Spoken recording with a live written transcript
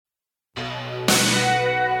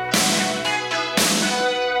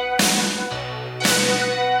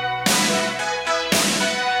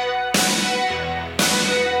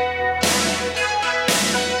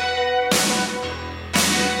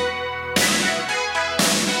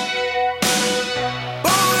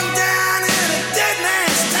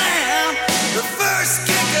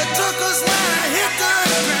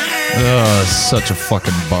Ugh, such a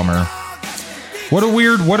fucking bummer. What a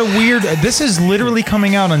weird, this is literally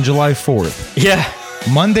coming out on July 4th. Yeah.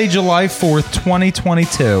 Monday, July 4th,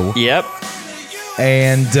 2022. Yep.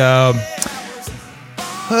 And,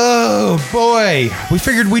 oh boy, we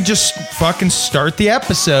figured we'd just fucking start the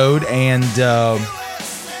episode and,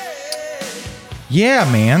 yeah,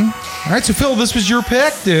 man. All right, so Phil, this was your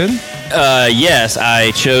pick, dude. Yes, I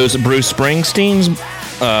chose Bruce Springsteen's,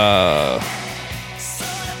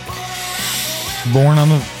 Born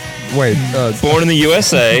in the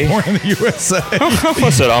USA. Born in the USA. I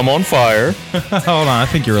said I'm on fire. Hold on, I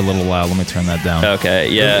think you're a little loud. Let me turn that down. Okay,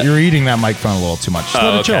 yeah. You're eating that microphone a little too much. Just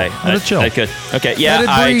let it chill. Let it chill. I could. Okay, yeah,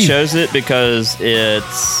 I chose it because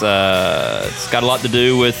it's got a lot to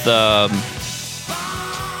do with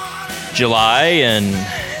July, and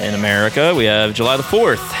in America we have July the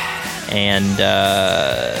 4th, and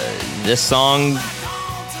this song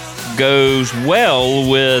goes well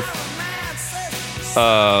with.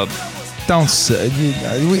 Don't say.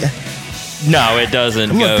 No, it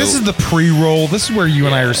doesn't. Look, this is the pre-roll. This is where you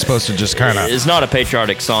and I are supposed to just kind of. It's not a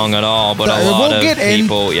patriotic song at all, but a lot of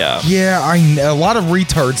people, yeah. Yeah, I know. A lot of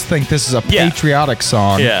retards think this is a patriotic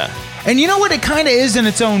song. Yeah. And you know what? It kind of is in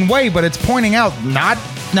its own way, but it's pointing out not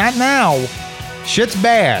now. Shit's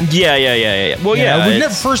bad. Yeah. Well, yeah. We've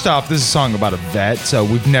never. First off, this is a song about a vet, so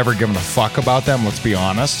we've never given a fuck about them. Let's be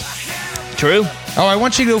honest. True. Oh, I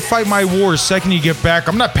want you to go fight my wars. Second you get back,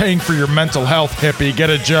 I'm not paying for your mental health, hippie. Get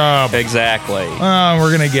a job. Exactly. Oh, we're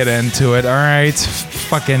going to get into it. All right.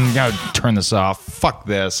 Fucking turn this off. Fuck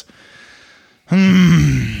this.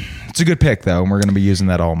 It's a good pick, though, and we're going to be using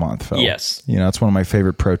that all month, Phil. Yes. You know, it's one of my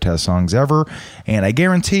favorite protest songs ever, and I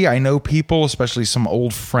guarantee I know people, especially some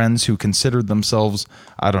old friends who considered themselves,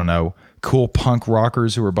 I don't know, cool punk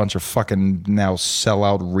rockers who are a bunch of fucking now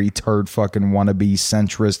sellout retard fucking wannabe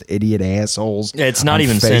centrist idiot assholes. It's not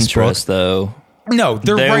even Facebook. centrist though. No,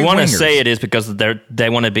 they're they right-wingers. want to say it is because they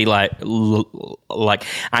want to be like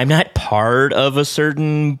I'm not part of a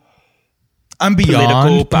certain. I'm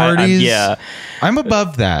beyond parties. Yeah, I'm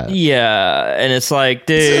above that. Yeah, and it's like,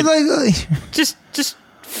 dude, just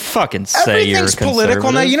fucking say you're everything's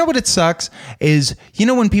political now. You know what it sucks is, you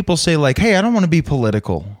know, when people say like, "Hey, I don't want to be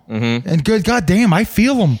political," and good goddamn, I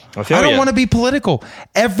feel them. I don't want to be political.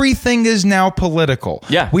 Everything is now political.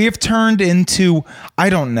 Yeah, we have turned into,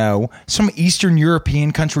 I don't know, some Eastern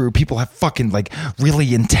European country where people have fucking like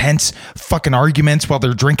really intense fucking arguments while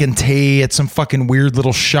they're drinking tea at some fucking weird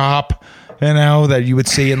little shop. You know, that you would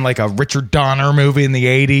see in like a Richard Donner movie in the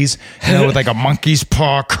 80s, you know, with like a monkey's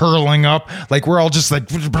paw curling up. Like we're all just like,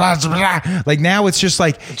 blah, blah, blah. Like now it's just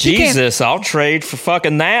like, Jesus, I'll trade for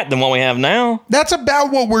fucking that than what we have now. That's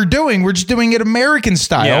about what we're doing. We're just doing it American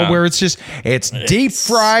style, where it's just, it's deep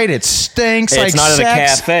fried, it stinks like sex. It's not at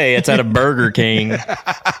a cafe, it's at a Burger King.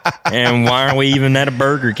 And why aren't we even at a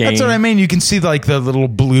Burger King? That's what I mean. You can see like the little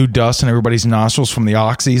blue dust in everybody's nostrils from the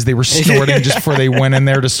oxys they were snorting just before they went in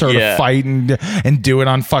there to start a fight and do it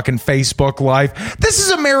on fucking Facebook Live. This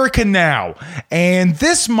is America now. And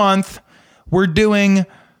this month, we're doing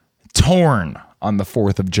Torn on the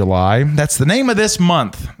 4th of July. That's the name of this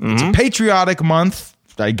month. It's a patriotic month,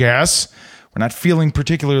 I guess. We're not feeling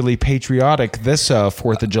particularly patriotic this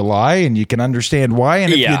 4th of July, and you can understand why.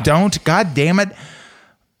 And if you don't, god damn it,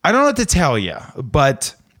 I don't know what to tell you,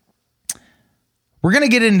 but we're going to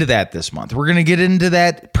get into that this month. We're going to get into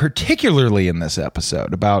that particularly in this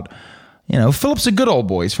episode about, you know, Philip's a good old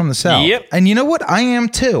boy. He's from the South. Yep. And you know what? I am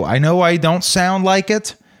too. I know I don't sound like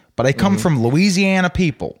it, but I come from Louisiana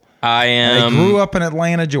people. I am. And I grew up in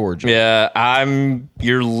Atlanta, Georgia. Yeah, I'm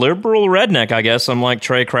your liberal redneck, I guess. I'm like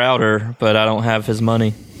Trey Crowder, but I don't have his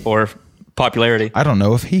money or popularity. I don't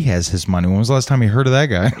know if he has his money. When was the last time you heard of that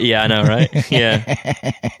guy? Yeah, I know, right?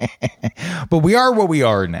 Yeah. But we are what we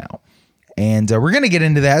are now. And we're going to get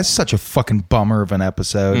into that. It's such a fucking bummer of an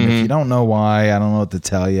episode. And if you don't know why, I don't know what to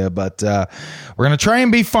tell you. But we're going to try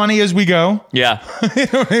and be funny as we go. Yeah. You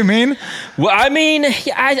know what I mean? Well, I mean,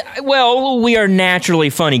 we are naturally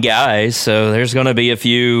funny guys, so there's going to be a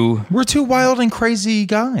few. We're two wild and crazy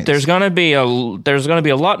guys. There's going to be a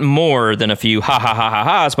lot more than a few ha ha ha ha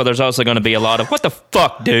ha's, but there's also going to be a lot of what the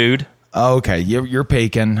fuck, dude. Okay, you're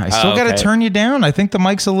peeking. I still got to turn you down. I think the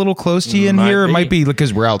mic's a little close to you in here. It might be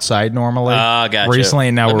because we're outside normally. Gotcha. Recently,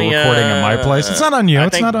 and now we're recording at my place. It's not on you.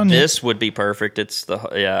 It's not on you. This would be perfect.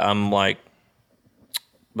 I'm like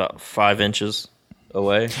about 5 inches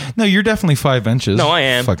away. No, you're definitely 5 inches. No, I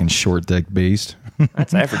am. Fucking short dick beast.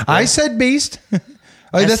 That's average. I said beast.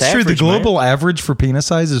 Oh, that's true. The average, global average for penis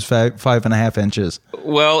size is 5.5 inches.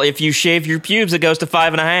 Well, if you shave your pubes, it goes to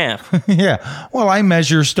 5.5. Yeah. Well, I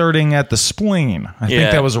measure starting at the spleen. I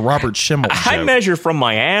think that was a Robert Schimmel joke. I measure from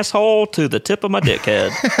my asshole to the tip of my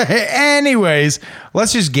dickhead. Anyways,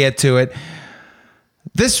 let's just get to it.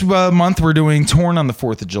 This month we're doing Torn on the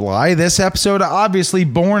 4th of July. This episode, obviously,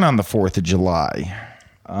 Born on the 4th of July.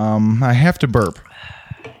 I have to burp.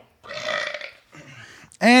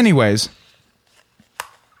 Anyways,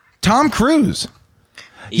 Tom Cruise.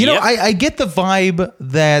 You know, I get the vibe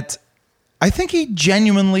that I think he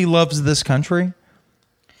genuinely loves this country.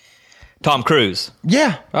 Tom Cruise.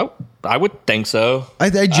 Yeah. Oh, I would think so. I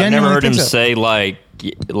genuinely I've never heard him so. say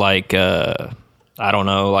I don't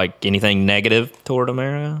know, like anything negative toward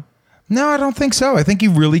America. No, I don't think so. I think he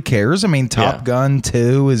really cares. I mean, Top Gun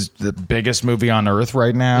 2 is the biggest movie on earth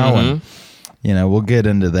right now. Mm-hmm. And, you know, we'll get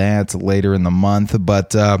into that later in the month.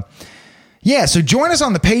 But, yeah, so join us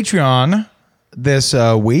on the Patreon this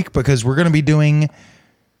week because we're going to be doing,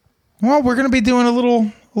 a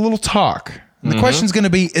little talk. And the question's going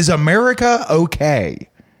to be, is America okay?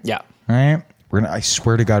 Yeah. All right? I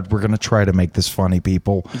swear to God, we're going to try to make this funny,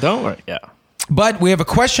 people. Don't worry. Yeah. But we have a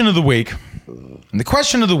question of the week. And the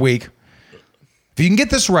question of the week, if you can get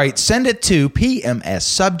this right, send it to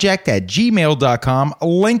pmssubject@gmail.com. A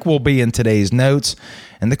link will be in today's notes.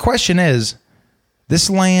 And the question is, this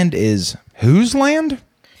land is whose land?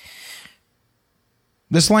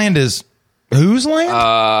 This land is whose land?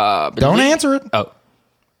 Don't answer it.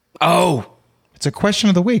 Oh. It's a question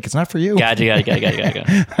of the week. It's not for you. Gotcha. All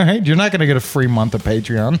right, you're not going to get a free month of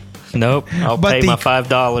Patreon. Nope. I'll pay my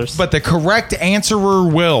 $5. But the correct answerer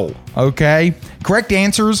will. Okay? Correct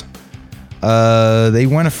answers. They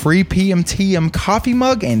win a free PMTM coffee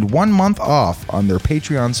mug and 1 month off on their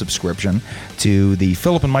Patreon subscription to the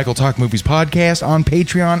Philip and Michael Talk Movies podcast on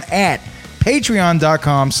Patreon at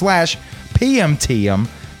patreon.com/PMTM.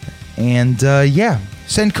 And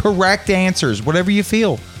send correct answers, whatever you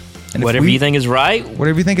feel. And whatever you think is right.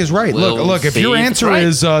 Whatever you think is right. Look, if your answer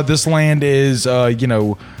is this land is,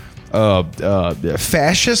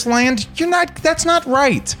 fascist land, that's not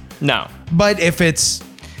right. No. But if it's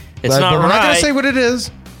not right. We're not going to say what it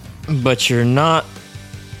is. But you're not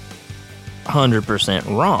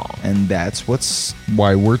 100% wrong. And that's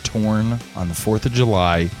why we're torn on the 4th of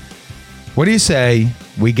July. What do you say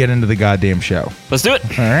we get into the goddamn show? Let's do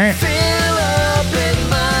it. All right.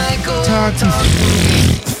 Talk.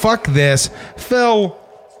 Fuck this. Phil,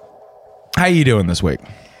 how you doing this week?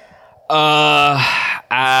 Not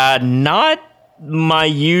my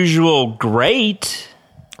usual great.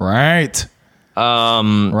 Right.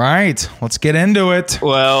 Right. Let's get into it.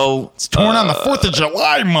 Well, it's Torn on the 4th of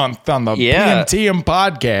July month on the PMTM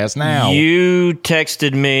podcast now. You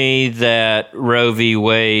texted me that Roe v.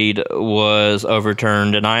 Wade was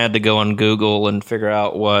overturned, and I had to go on Google and figure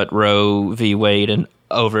out what Roe v. Wade and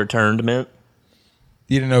overturned meant.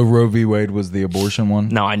 You didn't know Roe v. Wade was the abortion one?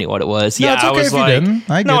 No, I knew what it was. No, it's okay I was if you didn't.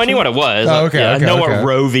 I knew what it was. Oh, okay, I know okay. what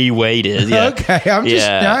Roe v. Wade is. Yeah. Okay,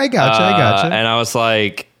 I gotcha. And I was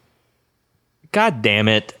like, God damn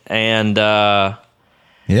it. And yeah,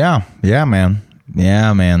 man.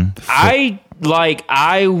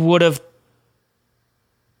 I would have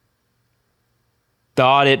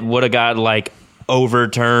thought it would have got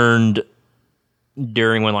overturned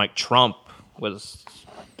during when Trump was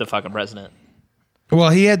the fucking president. Well,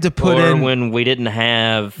 he had to put in when we didn't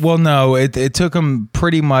have. Well, no, it took him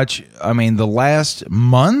pretty much. I mean, the last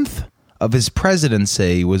month of his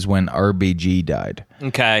presidency was when RBG died.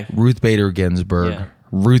 Okay, Ruth Bader Ginsburg,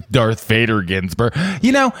 Darth Vader Ginsburg.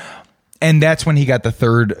 And that's when he got the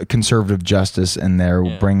third conservative justice in there,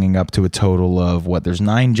 bringing up to a total of there's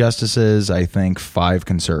 9 justices, I think 5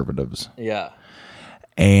 conservatives. Yeah,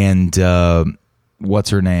 and.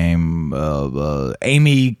 What's her name?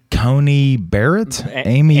 Amy Coney Barrett?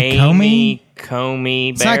 Amy Comey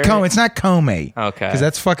Barrett? It's not Comey. Okay. Because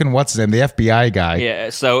that's fucking what's his name? The FBI guy.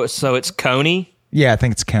 Yeah, so it's Coney? Yeah, I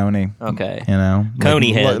think it's Coney. Okay. You know?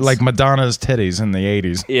 Coney heads. Like Madonna's titties in the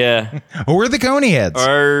 80s. Yeah. Or we're the Coney heads.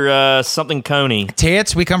 Or something Coney.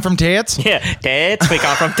 Tits? We come from tits? Yeah, tits. We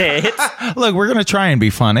come from tits. Look, we're going to try and be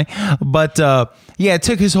funny. But, it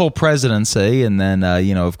took his whole presidency. And then,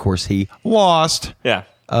 of course, he lost. Yeah.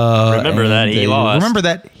 Remember that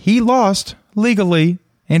he lost legally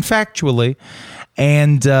and factually.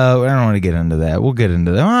 And I don't want to get into that. We'll get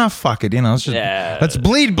into that. Fuck it. Let's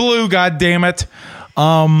bleed blue, goddammit.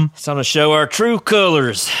 It's time to show our true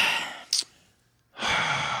colors.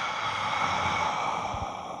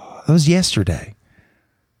 That was yesterday.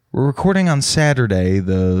 We're recording on Saturday,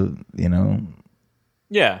 a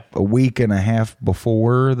week and a half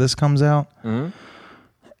before this comes out. Mm-hmm.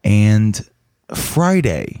 And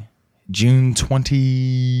Friday, June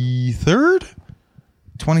 23rd?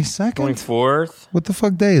 22nd? 24th. What the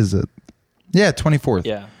fuck day is it? Yeah, 24th.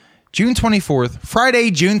 Yeah. June 24th.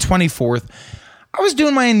 Friday, June 24th. I was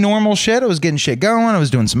doing my normal shit. I was getting shit going. I was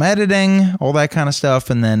doing some editing, all that kind of stuff.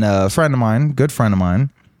 And then a friend of mine, good friend of mine,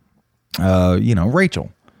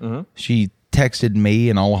 Rachel. Mm-hmm. She texted me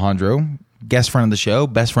and Alejandro, guest friend of the show,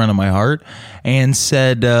 best friend of my heart, and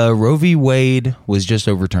said Roe v. Wade was just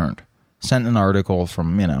overturned. Sent an article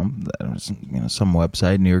from some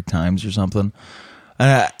website, New York Times or something.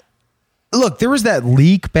 Look, there was that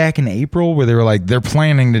leak back in April where they were like, they're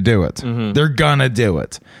planning to do it. Mm-hmm. They're gonna do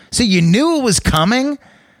it. So you knew it was coming.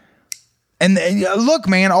 And look,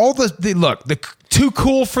 man, all the too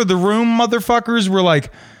cool for the room motherfuckers were like,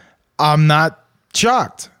 I'm not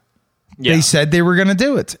shocked. Yeah. They said they were going to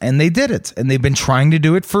do it, and they did it. And they've been trying to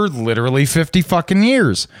do it for literally 50 fucking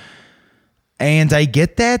years. And I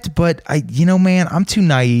get that, but man, I'm too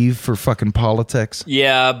naive for fucking politics.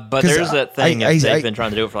 Yeah, but there's that thing. If they've been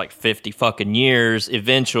trying to do it for like 50 fucking years,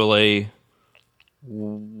 eventually,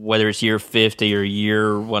 whether it's year 50 or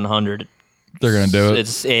year 100, they're going to do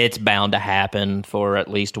it. It's bound to happen for at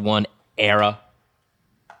least one era.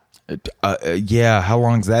 Yeah, how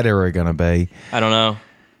long's that era going to be? I don't know.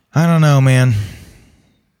 I don't know, man.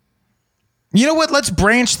 You know what? Let's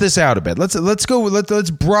branch this out a bit. Let's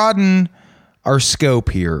broaden our scope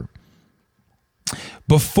here.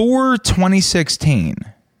 Before 2016,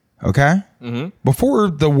 okay? Mm-hmm. Before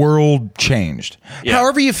the world changed,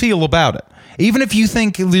 however you feel about it. Even if you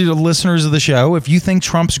think, the listeners of the show, if you think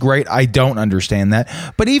Trump's great, I don't understand that.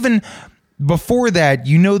 But even before that,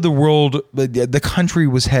 the world, the country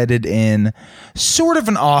was headed in sort of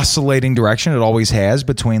an oscillating direction. It always has,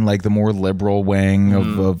 between like the more liberal wing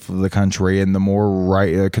of the country and the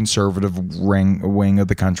more conservative wing of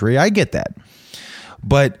the country. I get that.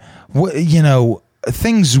 But,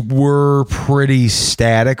 things were pretty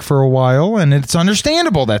static for a while, and it's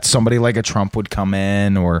understandable that somebody like a Trump would come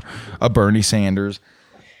in, or a Bernie Sanders.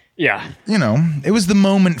 Yeah. It was the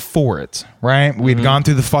moment for it, right? We'd gone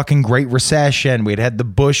through the fucking Great Recession. We'd had the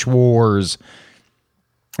Bush Wars,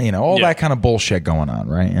 all that kind of bullshit going on,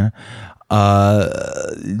 right?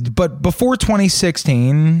 But before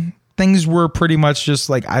 2016, things were pretty much just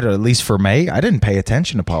like, at least for me, I didn't pay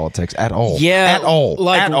attention to politics at all. Yeah. At all.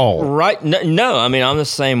 At all. Right. No, I mean, I'm the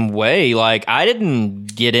same way. Like, I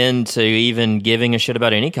didn't get into even giving a shit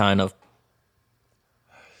about any kind of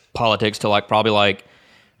politics till probably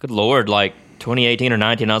good Lord, 2018 or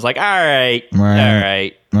 19, I was like, all right,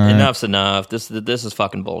 enough's enough. This is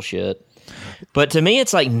fucking bullshit. But to me,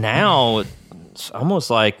 it's like now, it's almost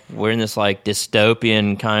like we're in this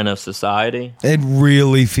dystopian kind of society. It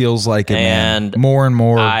really feels like it, and man. More and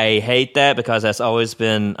more. I hate that, because that's always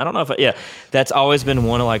been, that's always been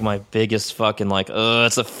one of my biggest fucking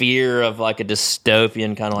it's a fear of a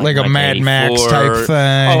dystopian kind of like a Mad Max type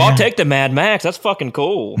thing. Oh, I'll take the Mad Max. That's fucking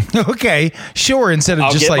cool. Okay, sure. Instead of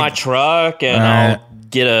I'll just get my truck and I'll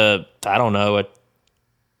get a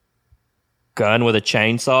gun with a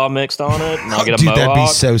chainsaw mixed on it, and I'll get a mohawk. That'd be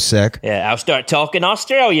so sick. Yeah, I'll start talking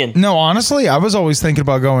Australian. No, honestly, I was always thinking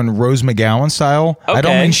about going Rose McGowan style. Okay. I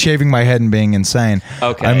don't mean shaving my head and being insane.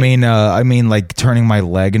 Okay. I mean like turning my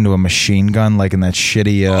leg into a machine gun, like in that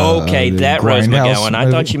shitty that Rose McGowan.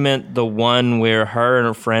 I thought you meant the one where her and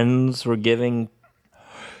her friends were giving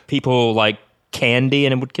people candy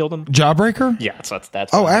and it would kill them. Jawbreaker? Yeah,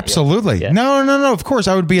 that's oh, absolutely. Yeah. No, of course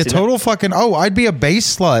I would be a total fucking I'd be a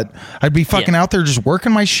base slut. I'd be fucking out there just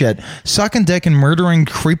working my shit, sucking dick and murdering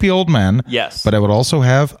creepy old men. Yes. But I would also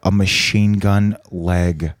have a machine gun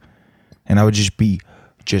leg, and I would just be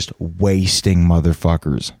wasting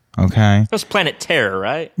motherfuckers. Okay. That was Planet Terror,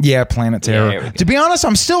 right? Yeah, Planet Terror. Yeah, to be honest,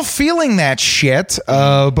 I'm still feeling that shit,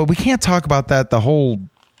 but we can't talk about that the whole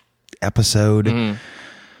episode. Mm.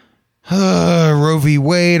 Roe v.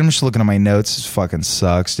 Wade. I'm just looking at my notes. This fucking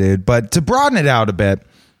sucks, dude. But to broaden it out a bit,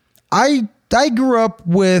 I grew up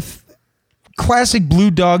with classic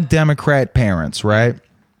blue dog Democrat parents, right?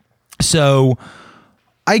 So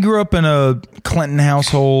I grew up in a Clinton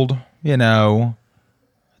household.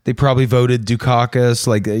 They probably voted Dukakis,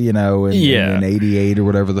 in 88 or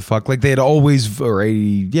whatever the fuck. They had always, or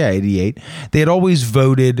 88. They had always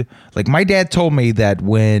voted. My dad told me that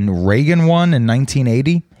when Reagan won in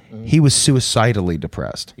 1980, he was suicidally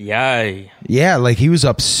depressed. Yay. Yeah, he was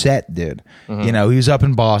upset, dude. Mm-hmm. He was up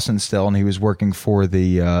in Boston still, and he was working for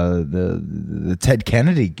the Ted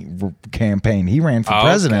Kennedy campaign. He ran for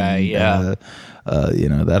president. Yeah.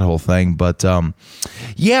 That whole thing. But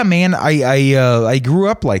yeah, man, I grew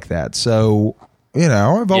up like that. So You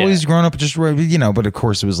know, I've always grown up just, you know, but of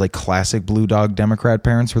course it was like classic blue dog Democrat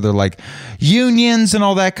parents where they're like unions and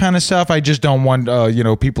all that kind of stuff. I just don't want, you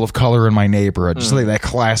know, people of color in my neighborhood. Just like that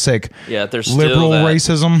classic there's liberal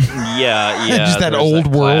racism. Yeah. Just that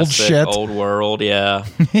old world shit. Old world, yeah.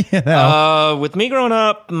 You know? With me growing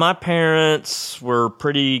up, my parents were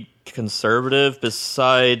pretty conservative.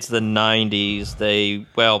 Besides the 90s, they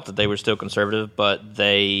were still conservative, but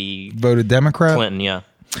they voted Democrat. Clinton, yeah.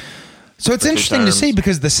 So it's interesting to see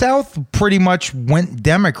because the South pretty much went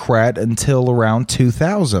Democrat until around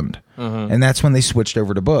 2000. And that's when they switched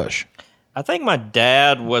over to Bush. I think my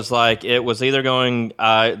dad was like, it was either going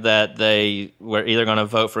that they were either going to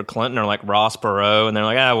vote for Clinton or like Ross Perot, and they're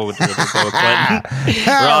like, we'll go with Clinton.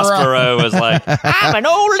 Ross Perot was like, I'm an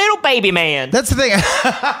old little baby man. That's the thing.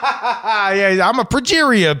 Yeah, I'm a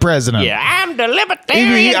progeria president. Yeah, I'm the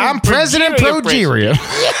libertarian. I'm President Progeria.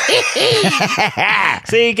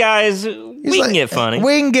 See, guys, we can get funny.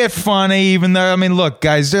 We can get funny, even though, I mean, look,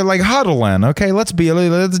 guys, they're like, huddle in, okay? Let's do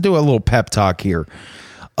a little pep talk here.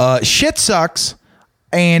 Shit sucks,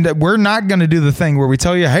 and we're not going to do the thing where we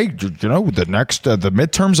tell you, hey, you know, the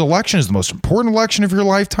midterms election is the most important election of your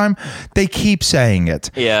lifetime. They keep saying it.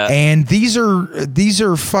 Yeah. And these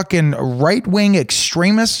are fucking right-wing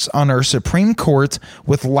extremists on our Supreme Court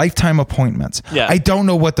with lifetime appointments. Yeah. I don't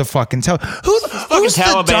know what to fucking tell. Who's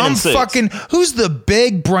the dumb fucking, who's the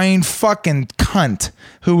big brain fucking cunt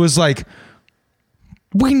who was like,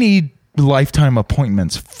 we need lifetime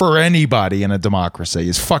appointments for anybody in a democracy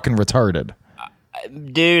is fucking retarded.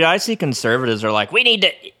 Dude, I see conservatives are like, we need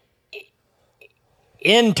to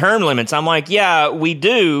end term limits. I'm like, yeah, we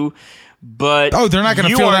do, but they're not going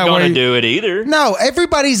to feel that way. You aren't going to do it either. No,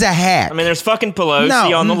 everybody's a hack. I mean, there's fucking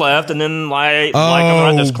Pelosi on the left, and then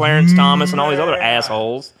there's Clarence Thomas and all these other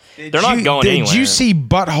assholes. They're not going anywhere. Did you see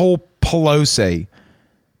butthole Pelosi?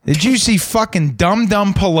 Did you see fucking dumb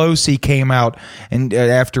Pelosi came out and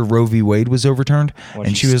after Roe v. Wade was overturned,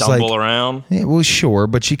 and she was like, around? Yeah, well, sure,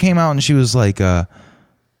 but she came out and she was like, I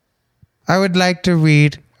would like to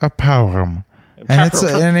read a poem, and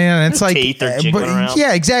it's like,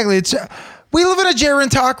 yeah, exactly. It's we live in a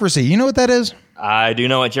gerontocracy. You know what that is? I do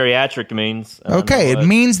know what geriatric means. Okay, it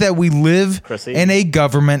means that we live in a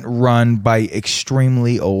government run by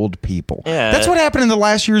extremely old people. Yeah. That's what happened in the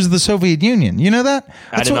last years of the Soviet Union. You know that?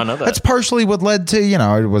 I did not know that. That's partially what led to, you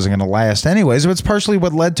know, it wasn't going to last anyways, but it's partially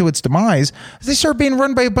what led to its demise. They started being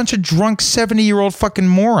run by a bunch of drunk 70-year-old fucking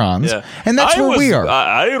morons. Yeah. And that's where we are.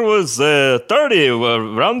 I was 30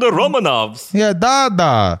 around the Romanovs. Yeah,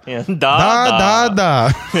 da-da. Yeah, da-da.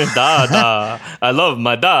 Da-da. I love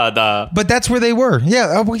my da-da. But that's where they were.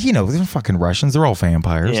 Yeah, well, you know, they're fucking Russians. They're all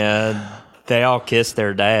vampires. Yeah, they all kiss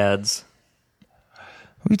their dads.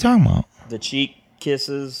 What are you talking about? The cheek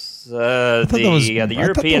kisses. The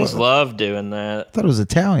Europeans love doing that. I thought it was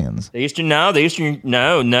Italians. The Eastern.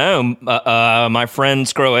 No. My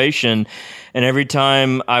friend's Croatian, and every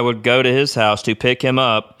time I would go to his house to pick him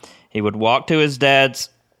up, he would walk to his dad's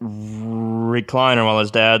recliner while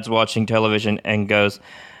his dad's watching television and goes,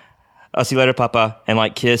 I'll see you later, Papa, and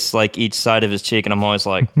like kiss like each side of his cheek, and I'm always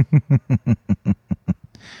like, I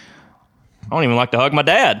don't even like to hug my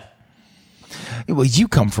dad. Well, you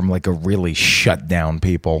come from like a really shut down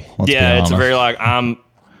people. Yeah, it's very like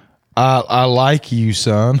I like you,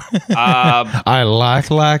 son. I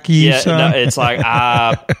like you, son. No, it's like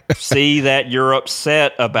I see that you're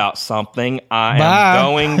upset about something. I am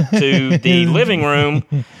going to the living room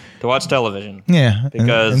to watch television. Yeah.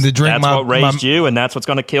 Because that's what raised you, and that's what's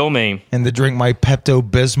going to kill me. And to drink my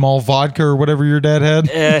Pepto-Bismol vodka or whatever your dad had?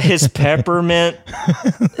 His peppermint.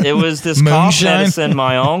 It was this cough medicine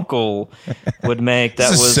my uncle would make.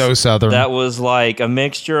 That was so Southern. That was like a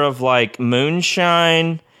mixture of like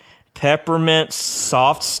moonshine, peppermint,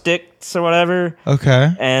 soft sticks or whatever.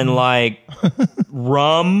 Okay. And like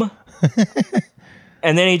rum.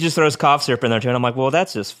 And then he just throws cough syrup in there too. And I'm like, well,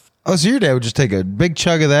 that's just... Oh, so your dad would just take a big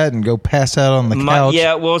chug of that and go pass out on the couch?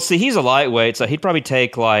 Yeah, well, see, he's a lightweight, so he'd probably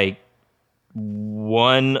take like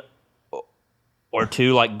 1 or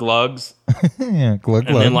 2 like glugs. Yeah, glug.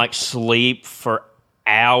 And then like sleep for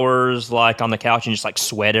hours like on the couch and just like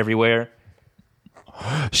sweat everywhere.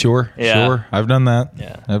 Sure. I've done that.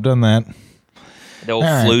 Yeah. I've done that. The old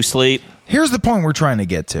flu sleep. Here's the point we're trying to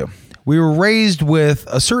get to. We were raised with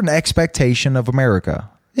a certain expectation of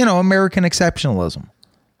America. You know, American exceptionalism.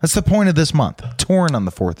 That's the point of this month. Torn on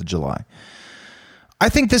the 4th of July. I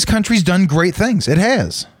think this country's done great things. It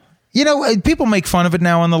has. You know, people make fun of it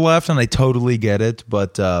now on the left, and I totally get it,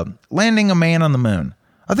 but landing a man on the moon,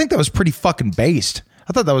 I think that was pretty fucking based.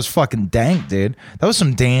 I thought that was fucking dank, dude. That was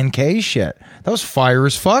some Dan K shit. That was fire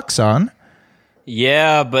as fuck, son.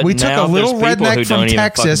 Yeah, but we took a little redneck from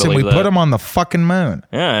Texas and we put him on the fucking moon.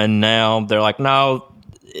 Yeah, and now they're like, no,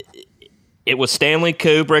 it was Stanley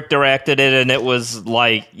Kubrick directed it, and it was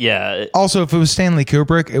like, yeah. Also, if it was Stanley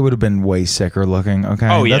Kubrick, it would have been way sicker looking. Okay,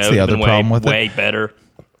 oh yeah, that's the other problem with it. Way better.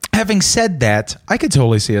 Having said that, I could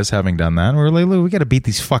totally see us having done that. We're like, look, we got to beat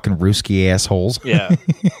these fucking Ruski assholes. Yeah.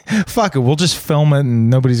 Fuck it. We'll just film it and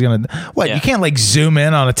nobody's going to... What, you can't like zoom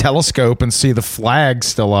in on a telescope and see the flag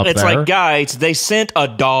still up there. It's like, guys, they sent a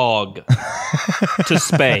dog to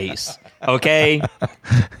space. Okay?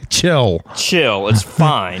 Chill. It's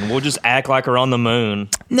fine. We'll just act like we're on the moon.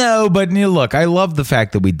 No, but look, I love the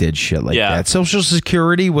fact that we did shit like that. Social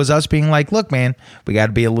Security was us being like, look, man, we got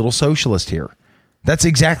to be a little socialist here. That's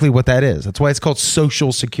exactly what that is. That's why it's called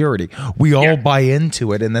Social Security. We all buy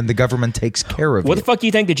into it, and then the government takes care of it. What the fuck do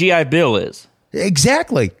you think the GI Bill is?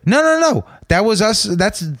 Exactly. No. That was us.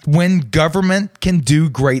 That's when government can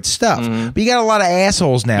do great stuff. But you got a lot of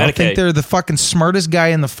assholes now. I think they're the fucking smartest guy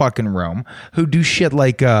in the fucking room who do shit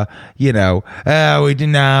like, we don't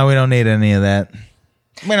need any of that.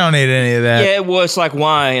 We don't need any of that. Yeah, well, it's like,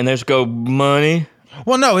 why? And there's go money.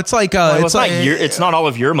 Well, no, it's like it's not all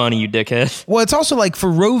of your money, you dickhead. Well, it's also like for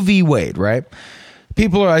Roe v. Wade, right?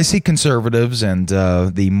 I see conservatives and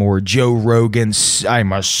the more Joe Rogan,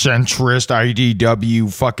 I'm a centrist,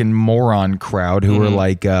 IDW fucking moron crowd who are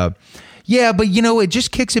like, yeah, but it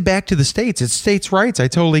just kicks it back to the states. It's states' rights. I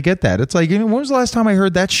totally get that. It's like, when was the last time I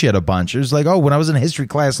heard that shit a bunch? It was like, when I was in history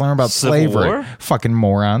class learning about slavery. War? Fucking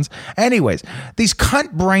morons. Anyways, these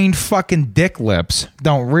cunt-brained fucking dick lips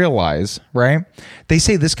don't realize, right? They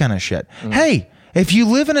say this kind of shit. Hey, if you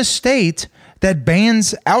live in a state that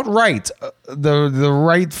bans outright the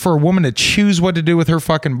right for a woman to choose what to do with her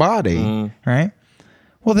fucking body, right?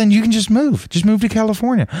 Well, then you can just move. Just move to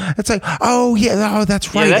California. It's like, that's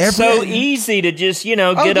right. Yeah, that's so easy to just, get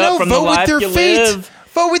up from the life you live.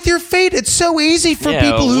 Vote with your feet. It's so easy for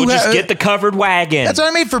people who just get the covered wagon. That's what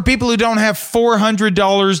I mean. For people who don't have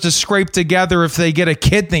 $400 to scrape together if they get a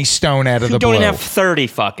kidney stone out of the blue. Don't even have $30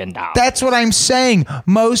 fucking dollars. That's what I'm saying.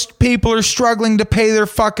 Most people are struggling to pay their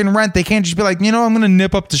fucking rent. They can't just be like, I'm going to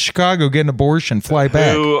nip up to Chicago, get an abortion, fly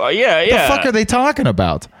back. The fuck are they talking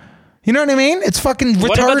about? You know what I mean? It's fucking retarded to say that.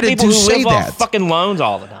 What about the people who live off fucking loans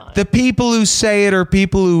all the time? The people who say it are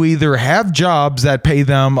people who either have jobs that pay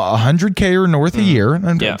them $100K or north a year.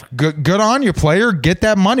 And good on you, player. Get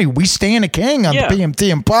that money. We stand a king on the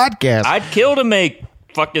PMTM podcast. I'd kill to make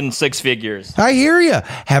fucking six figures. I hear you.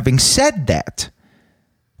 Having said that,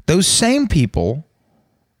 those same people...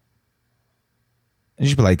 You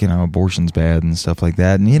should be like, abortion's bad and stuff like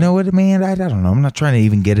that. And you know what, man? I don't know. I'm not trying to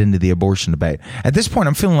even get into the abortion debate. At this point,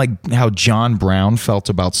 I'm feeling like how John Brown felt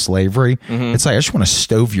about slavery. It's like, I just want to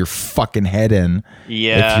stove your fucking head in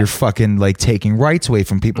if you're fucking like taking rights away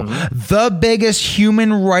from people. The biggest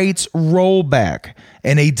human rights rollback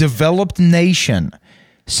in a developed nation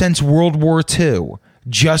since World War II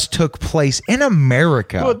just took place in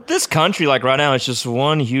America. Well, this country, like right now, it's just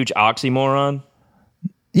one huge oxymoron.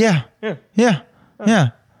 Yeah.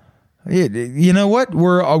 You know what?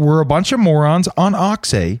 We're a bunch of morons on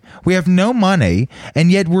Oxy. We have no money,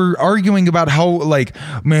 and yet we're arguing about how, like,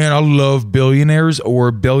 man, I love billionaires,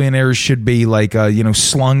 or billionaires should be like,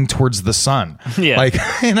 slung towards the sun. Yeah. Like,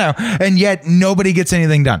 and yet nobody gets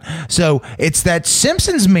anything done. So it's that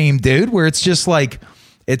Simpsons meme, dude, where it's just like,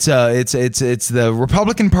 it's the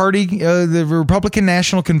Republican Party, the Republican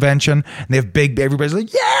National Convention, and they have everybody's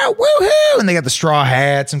like, yeah, woohoo, and they got the straw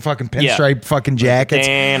hats and fucking pinstripe fucking jackets,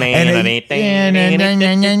 and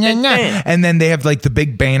then they have like the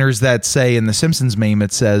big banners that say in the Simpsons meme,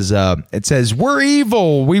 it says we're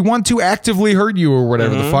evil, we want to actively hurt you, or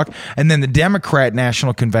whatever the fuck, and then the Democrat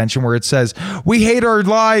National Convention where it says we hate our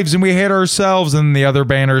lives and we hate ourselves, and the other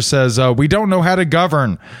banner says we don't know how to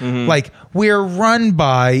govern. Like, we're run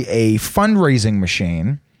by a fundraising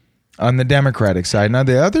machine on the Democratic side. Now,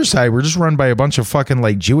 the other side, we're just run by a bunch of fucking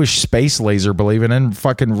like Jewish space laser believing in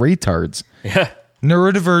fucking retards. Yeah.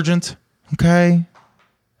 Neurodivergent. Okay.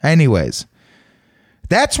 Anyways,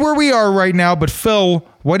 that's where we are right now. But Phil,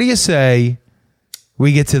 what do you say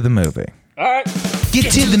we get to the movie? All right. Get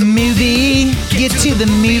to the movie. Get to the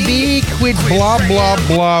movie. Quit blah, blah,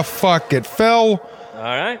 blah. Fuck it. Phil. All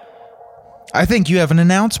right. I think you have an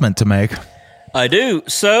announcement to make. I do.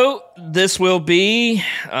 So this will be,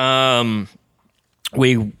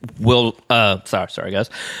 we will, sorry guys.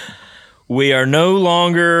 We are no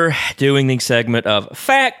longer doing the segment of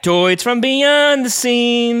factoids from behind the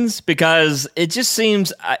scenes because it just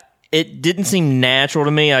seems, it didn't seem natural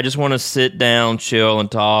to me. I just want to sit down, chill, and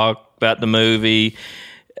talk about the movie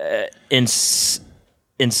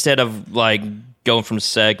instead of like going from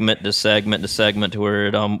segment to segment to segment to where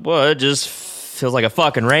it just feels like a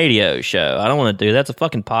fucking radio show. I don't want to do that. It's a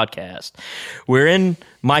fucking podcast. We're in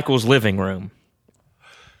Michael's living room.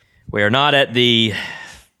 We are not at the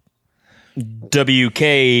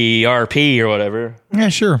WKRP or whatever. Yeah,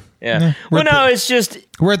 sure. Yeah. Well, no, it's just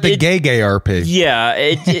we're at the gay RP. Yeah,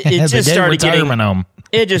 it just started getting home.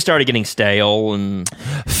 It just started getting stale, and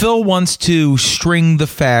Phil wants to string the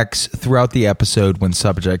facts throughout the episode when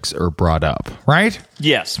subjects are brought up, right?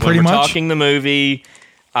 Yes, pretty when we're much talking the movie,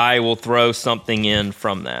 I will throw something in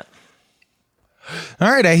from that.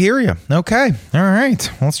 All right, I hear you. Okay, all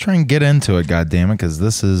right. Let's try and get into it, goddammit, because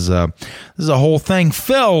this is a whole thing.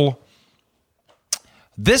 Phil,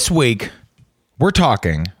 this week we're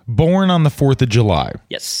talking Born on the 4th of July.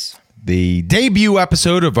 Yes, the debut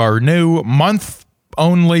episode of our new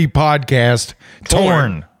month-only podcast,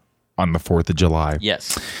 Torn on the 4th of July.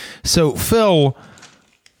 Yes. So, Phil,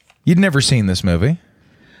 you'd never seen this movie.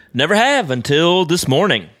 Never have until this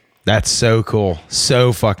morning. That's so cool.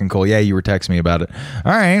 So fucking cool. Yeah, you were texting me about it.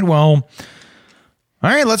 All right, well,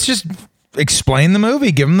 let's just explain the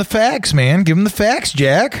movie. Give them the facts, man. Give them the facts,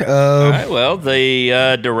 Jack. All right, well,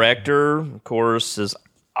 the director, of course, is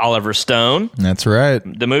Oliver Stone. That's right.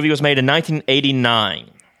 The movie was made in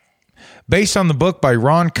 1989. Based on the book by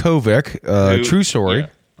Ron Kovic, true story.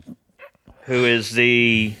 Yeah. Who?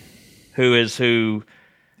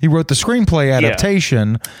 He wrote the screenplay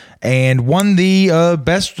adaptation and won the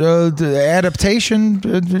best adaptation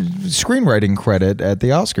screenwriting credit at the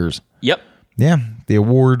Oscars. Yep. Yeah, the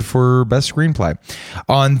award for best screenplay.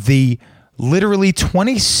 On the literally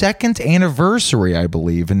 22nd anniversary, I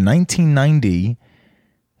believe, in 1990,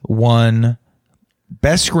 won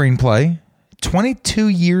best screenplay, 22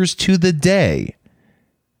 years to the day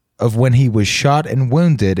of when he was shot and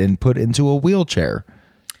wounded and put into a wheelchair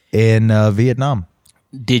in Vietnam.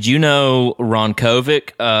 Did you know Ron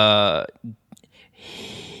Kovic,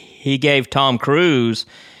 he gave Tom Cruise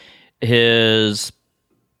his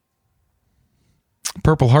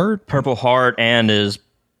Purple Heart and his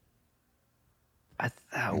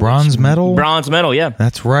bronze medal? Bronze medal, yeah.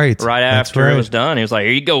 That's right. Right after it was done, he was like,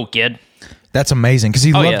 "Here you go, kid." That's amazing because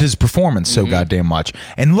he loved his performance so goddamn much.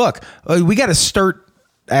 And look, we got to start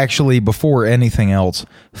actually before anything else.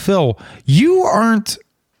 Phil, you aren't...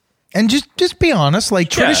 And just be honest, like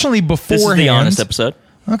traditionally beforehand. This is the honest episode.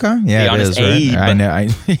 Okay, yeah, the Honest Abe. Right? I know.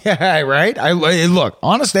 Yeah, right. Look,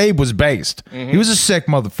 Honest Abe was based. He was a sick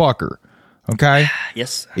motherfucker. Okay.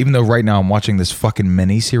 Yes. Even though right now I'm watching this fucking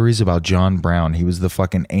mini series about John Brown. He was the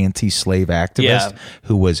fucking anti-slave activist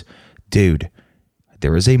who was, dude.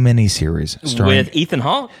 There is a mini series with Ethan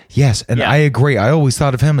Hawke. Yes, and I agree. I always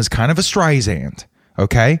thought of him as kind of a Streisand.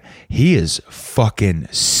 Okay, he is fucking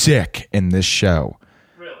sick in this show.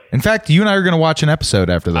 In fact, you and I are going to watch an episode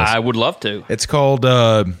after this. I would love to. It's called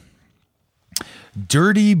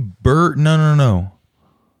Dirty Bird. No.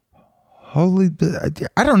 Holy,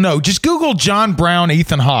 I don't know. Just Google John Brown,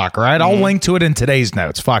 Ethan Hawke, right? I'll link to it in today's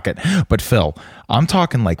notes. Fuck it. But Phil, I'm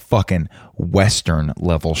talking like fucking Western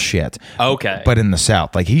level shit. Okay. But in the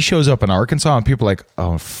South. Like he shows up in Arkansas and people are like,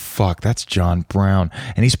 oh, fuck, that's John Brown.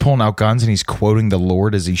 And he's pulling out guns and he's quoting the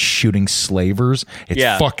Lord as he's shooting slavers.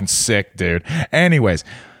 It's fucking sick, dude. Anyways.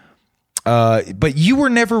 But you were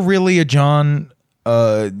never really a John.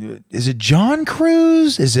 Is it John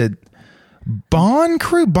Cruise? Is it Bon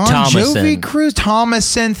Jovi Cruise?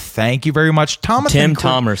 Thomason. Thank you very much, Thomason. Tim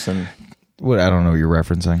Thomerson. What? I don't know what you're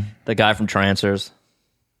referencing. The guy from Trancers.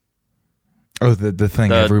 Oh, the thing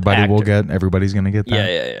the everybody actor. Will get. Everybody's gonna get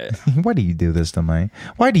that. Yeah. Why do you do this to me?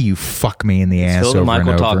 Why do you fuck me in the ass over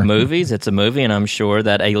Michael and over? Talk movies. It's a movie, and I'm sure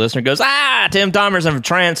that a listener goes, Tim Thomerson from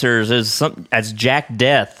Trancers as Jack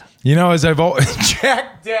Death. You know, as I've always...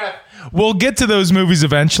 Jack Death. We'll get to those movies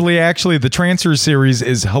eventually. Actually, the Transfer series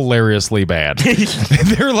is hilariously bad.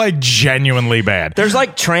 They're like genuinely bad. There's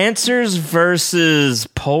like Trancers versus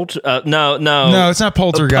No, it's not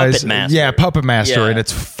Poltergeist. Puppet Master. Yeah, Puppet Master, and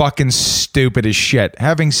it's fucking stupid as shit.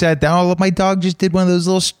 Having said that, my dog just did one of those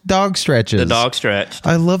little dog stretches. The dog stretch.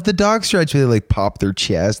 I love the dog stretch where they like pop their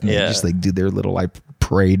chest and they just like do their little I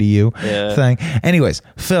pray to you thing. Anyways,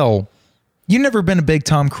 Phil, you've never been a big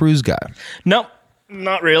Tom Cruise guy. Nope.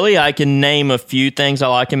 Not really. I can name a few things I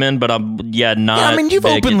like him in, but I'm not. Yeah, I mean, you've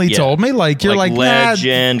openly told me you're like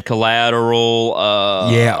Legend, Collateral.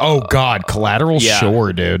 Oh God, Collateral. Yeah.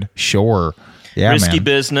 Sure, dude. Sure. Yeah, Risky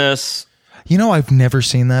Business. You know, I've never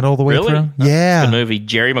seen that all the way through. Yeah, good movie.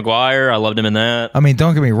 Jerry Maguire. I loved him in that. I mean,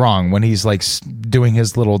 don't get me wrong. When he's like doing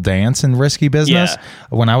his little dance in Risky Business,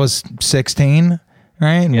 when I was 16.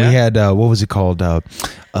 right? And we had what was it called?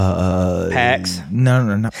 PAX.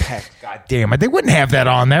 No, not PAX. God damn it! They wouldn't have that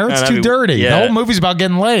on there. It's too dirty. Yeah. The whole movie's about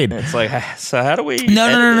getting laid. It's like, so how do we?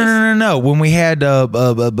 No. When we had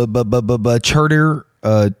charter.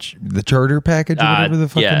 The charter package or whatever the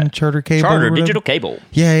fucking charter cable. Charter digital cable.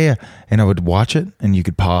 Yeah. And I would watch it and you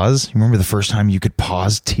could pause. You remember the first time you could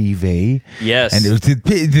pause TV? Yes. And it was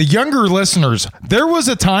the younger listeners, there was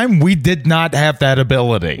a time we did not have that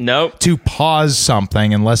ability. Nope. To pause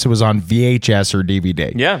something unless it was on VHS or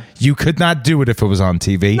DVD. Yeah. You could not do it if it was on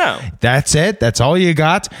TV. No. That's it. That's all you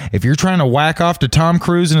got. If you're trying to whack off to Tom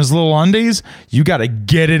Cruise in his little undies, you got to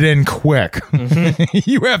get it in quick. Mm-hmm.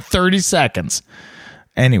 You have 30 seconds.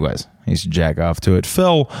 Anyways, he used to jack off to it.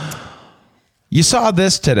 Phil, you saw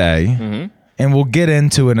this today, and we'll get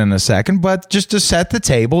into it in a second, but just to set the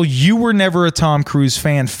table, you were never a Tom Cruise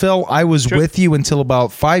fan. Phil, I was with you until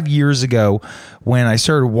about 5 years ago when I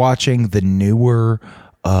started watching the newer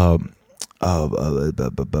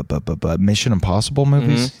Mission Impossible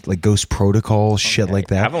movies, like Ghost Protocol, shit like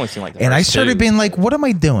that. I've only seen like the and I first started two. being like, what am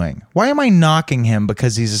I doing? Why am I knocking him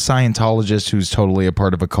because he's a Scientologist who's totally a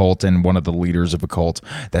part of a cult and one of the leaders of a cult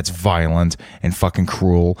that's violent and fucking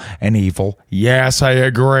cruel and evil? Yes, I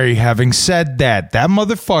agree. Having said that, that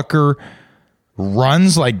motherfucker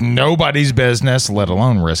runs like nobody's business, let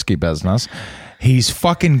alone risky business. He's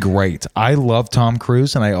fucking great. I love Tom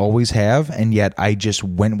Cruise, and I always have, and yet I just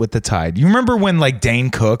went with the tide. You remember when like Dane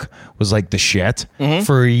Cook was like the shit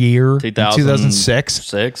for a year?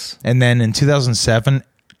 2006. And then in 2007,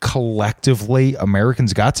 collectively,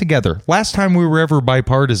 Americans got together. Last time we were ever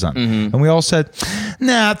bipartisan. And we all said,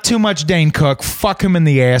 nah, too much Dane Cook. Fuck him in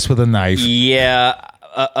the ass with a knife. Yeah.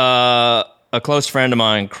 A close friend of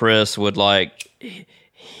mine, Chris, would like...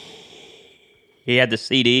 He had the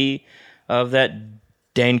CD of that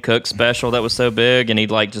Dane Cook special that was so big, and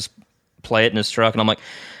he'd like just play it in his truck, and I'm like,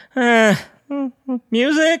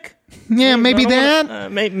 music? Yeah, maybe that.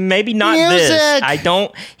 Maybe not music.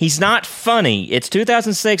 This. He's not funny. It's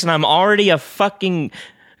 2006, and I'm already a fucking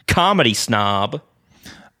comedy snob.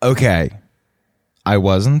 Okay. I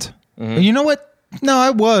wasn't. You know what? No,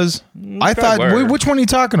 I was. I thought, which one are you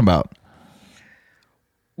talking about?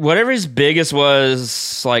 Whatever his biggest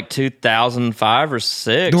was, like 2005 or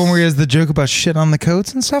 6. The one where he has the joke about shit on the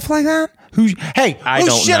coats and stuff like that? Who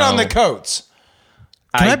shit on the coats?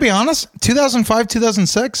 Can I be honest? 2005,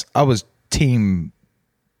 2006, I was team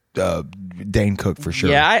Dane Cook for sure.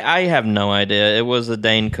 Yeah, I have no idea. It was a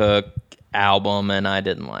Dane Cook album, and I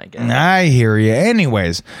didn't like it. I hear you.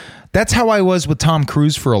 Anyways, that's how I was with Tom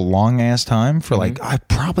Cruise for a long ass time, for like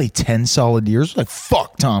probably 10 solid years. Like,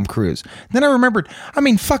 fuck Tom Cruise. Then I remembered, I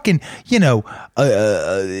mean, fucking,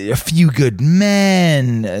 A Few Good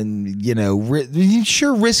Men, and,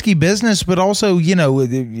 sure, Risky Business, but also,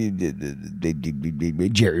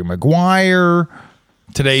 Jerry Maguire,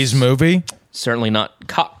 today's movie. Certainly not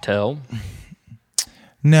Cocktail.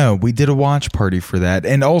 No, we did a watch party for that.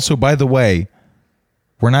 And also, by the way,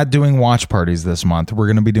 we're not doing watch parties this month. We're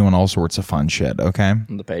going to be doing all sorts of fun shit, okay?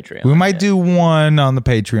 On the Patreon. We might do one on the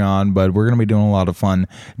Patreon, but we're going to be doing a lot of fun.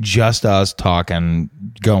 Just us talking,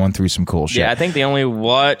 going through some cool shit. Yeah, I think the only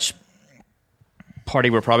watch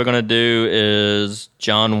party we're probably going to do is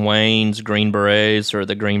John Wayne's Green Berets or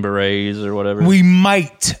the Green Berets or whatever. We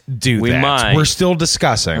might do that. We might. We're still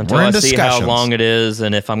discussing. Until we're in I see discussions. how long it is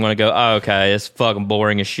and if I'm going to go, oh, okay, it's fucking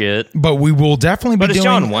boring as shit. But we will definitely be doing... But it's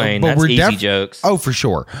John Wayne. That's easy jokes. Oh, for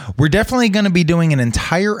sure. We're definitely going to be doing an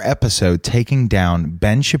entire episode taking down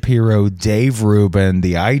Ben Shapiro, Dave Rubin,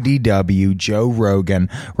 the IDW, Joe Rogan.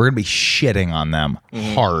 We're going to be shitting on them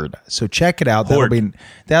hard. So check it out.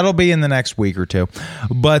 That'll be in the next week or two.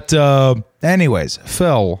 But anyways,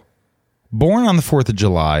 Phil, born on the 4th of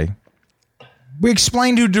July. We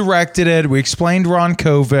explained who directed it. We explained Ron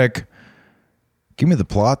Kovic. Give me the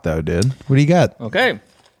plot, though, dude. What do you got? Okay.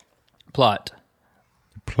 Plot.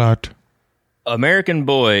 American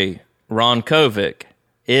boy Ron Kovic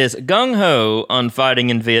is gung-ho on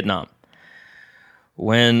fighting in Vietnam.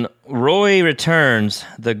 When Roy returns,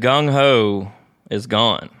 the gung-ho is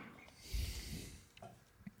gone.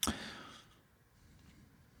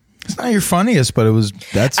 It's not your funniest, but it was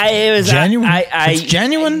genuine. It's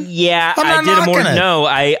genuine. Yeah, I did a more. No,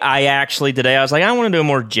 I actually today I was like, I want to do a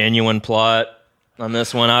more genuine plot on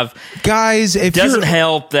this one. Guys, if it doesn't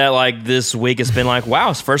help that like this week it's been like,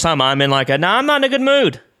 wow, it's the first time I'm in like I'm not in a good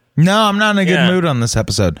mood. No, I'm not in a good mood on this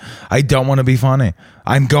episode. I don't want to be funny.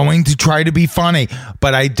 I'm going to try to be funny,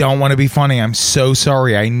 but I don't want to be funny. I'm so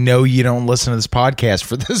sorry. I know you don't listen to this podcast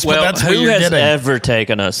for this, but that's what you're getting. Who has ever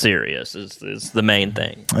taken us serious is the main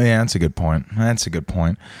thing. Yeah, that's a good point.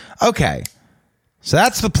 Okay. So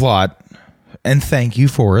that's the plot. And thank you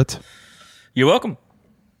for it. You're welcome.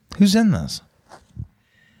 Who's in this?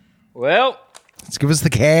 Well, let's give us the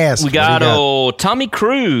cast. We got old Tommy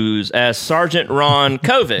Cruise as Sergeant Ron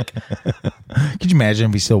Kovic. Could you imagine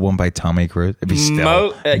if he still won by Tommy Cruise? If he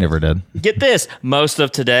still never did. Get this. Most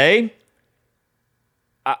of today,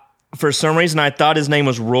 for some reason, I thought his name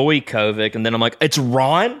was Roy Kovic, and then I'm like, it's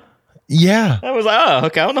Ron? Yeah. I was like, oh,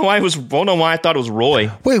 okay. I don't know why I thought it was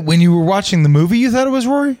Roy. Wait, when you were watching the movie, you thought it was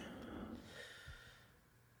Roy?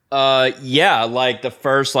 Yeah, like the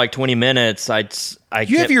first 20 minutes,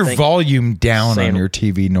 you have your volume down on your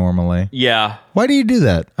TV normally. Yeah. Why do you do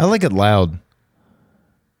that? I like it loud. I'm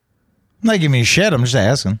not giving you shit. I'm just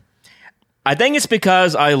asking. I think it's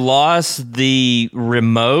because I lost the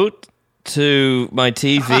remote to my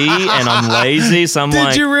TV and I'm lazy. So I'm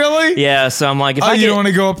Did you really? Yeah. So I'm like, you don't want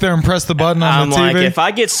to go up there and press the button on the TV? I'm like, if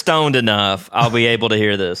I get stoned enough, I'll be able to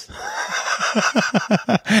hear this.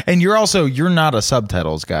 And you're not a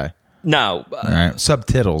subtitles guy. No. All right.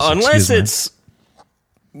 Subtitles. Unless it's,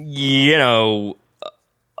 yeah,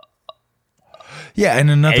 in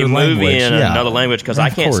another language. Movie in another language, because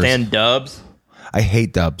I can't stand dubs. I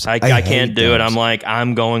hate dubs. I can't do it. I'm like,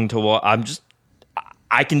 I'm going to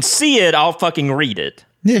I can see it. I'll fucking read it.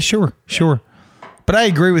 Yeah, sure. But I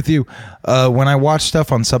agree with you. When I watch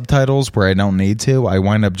stuff on subtitles where I don't need to, I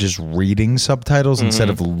wind up just reading subtitles instead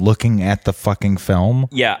of looking at the fucking film.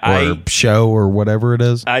 Yeah, or show or whatever it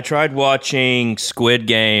is. I tried watching Squid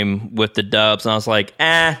Game with the dubs, and I was like,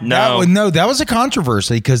 no. That was a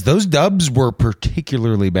controversy because those dubs were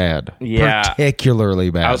particularly bad. Yeah. Particularly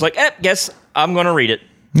bad. I was like, guess I'm going to read it.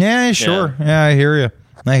 Yeah, sure. Yeah, I hear you.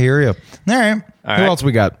 All right. Who else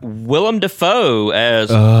we got? Willem Dafoe as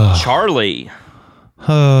Charlie.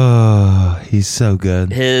 Oh, he's so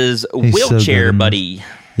good. His wheelchair buddy.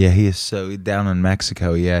 Yeah, he is so down in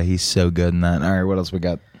Mexico. Yeah, he's so good in that. All right, what else we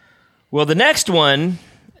got? Well, the next one,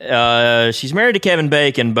 she's married to Kevin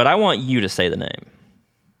Bacon, but I want you to say the name.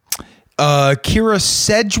 Kira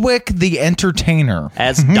Sedgwick, the entertainer.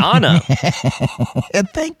 As Donna.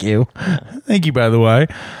 Thank you. Thank you, by the way.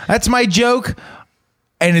 That's my joke,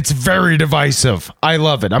 and it's very divisive. I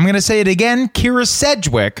love it. I'm going to say it again. Kira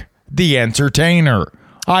Sedgwick, the entertainer.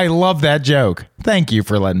 I love that joke. Thank you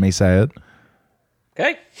for letting me say it.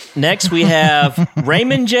 Okay. Next, we have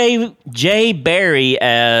Raymond J. Barry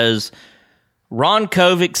as Ron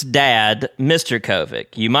Kovic's dad, Mr.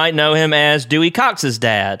 Kovic. You might know him as Dewey Cox's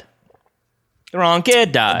dad. The wrong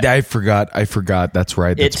kid died. I forgot. That's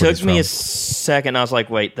right. That's it took me a second. I was like,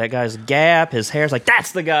 wait, that guy's Gap. His hair's like,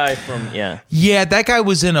 that's the guy from, yeah. Yeah, that guy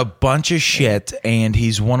was in a bunch of shit, and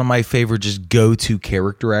he's one of my favorite just go-to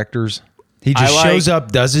character actors. He just shows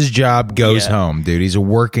up, does his job, goes home, dude. He's a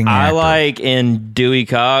working actor. I like in Dewey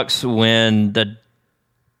Cox when the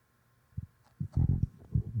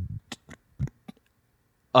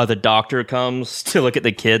doctor comes to look at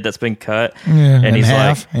the kid that's been cut, and he's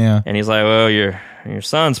like, well, your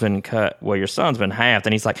son's been cut. Well, your son's been halved,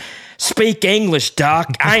 and he's like, speak English,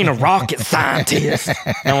 doc. I ain't a rocket scientist.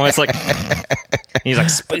 And it's like, he's like,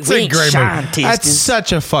 speak English, scientist. That's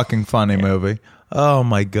such a fucking funny movie. Oh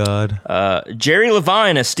my god. Jerry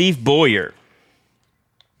Levine as Steve Boyer.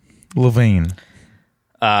 Levine.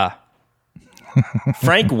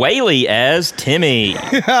 Frank Whaley as Timmy.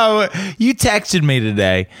 You texted me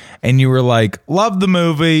today and you were like, love the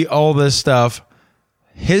movie, all this stuff.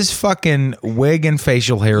 His fucking wig and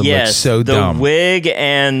facial hair looks so dumb. The wig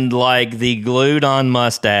and like the glued on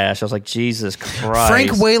mustache. I was like, Jesus Christ.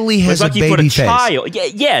 Frank Whaley has like a baby face. Child.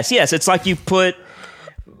 Yes. It's like you put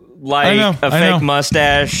like a fake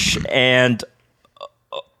mustache and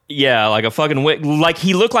like a fucking wig. Like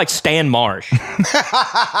he looked like Stan Marsh.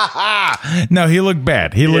 No, he looked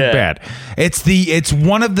bad. Bad. It's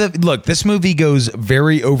one of the look. This movie goes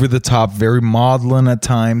very over the top, very maudlin at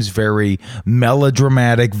times, very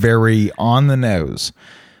melodramatic, very on the nose.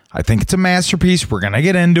 I think it's a masterpiece. We're gonna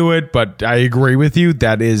get into it, but I agree with you.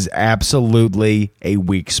 That is absolutely a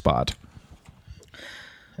weak spot.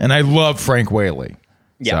 And I love Frank Whaley.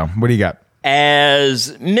 Yeah. So, what do you got?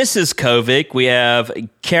 As Mrs. Kovic, we have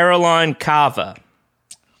Caroline Cava.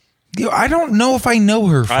 I don't know if I know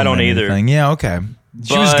her from I don't anything. Either. Yeah, okay.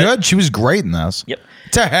 She was good. She was great in this. Yep.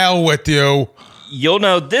 To hell with you. You'll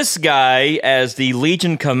know this guy as the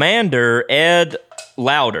Legion Commander, Ed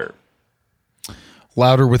Lauder.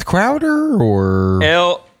 Lauder with Crowder,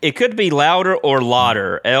 or? It could be Lauder or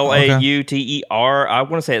Lauder. Lauter. I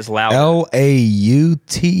want to say it's Lauder.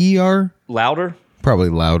 Lauter? Lauder? Probably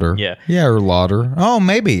Lauder. Yeah. Yeah, or Lauder. Oh,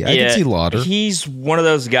 maybe. I can see Lauder. He's one of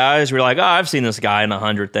those guys where you're like, oh, I've seen this guy in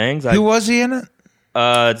 100 things. Who was he in it?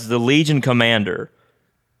 It's the Legion Commander.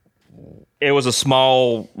 It was a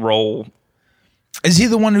small role. Is he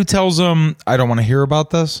the one who tells him, I don't want to hear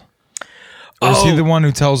about this? Or is he the one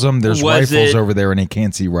who tells him there's rifles over there and he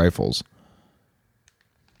can't see rifles?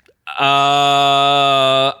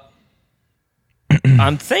 I'm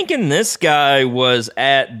thinking this guy was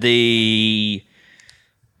at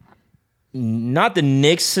not the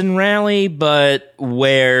Nixon rally, but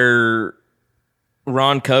where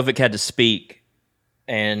Ron Kovic had to speak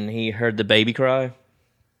and he heard the baby cry.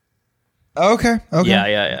 Okay.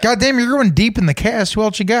 Yeah. God damn, you're going deep in the cast. Who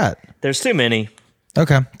else you got? There's too many.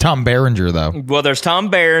 Okay. Tom Berenger, though. Well, there's Tom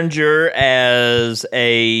Berenger as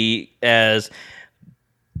he's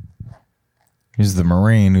the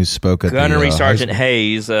Marine who spoke at Gunnery Sergeant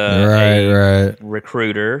Hayes, right.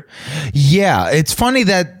 recruiter. Yeah, it's funny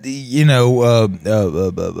that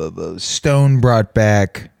Stone brought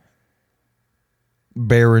back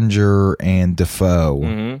Berenger and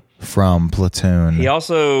Defoe from Platoon. He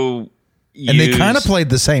also and they kind of played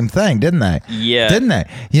the same thing, didn't they? Yeah, didn't they?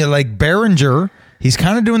 Yeah, like Berenger, he's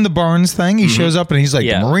kind of doing the Barnes thing. He shows up and he's like,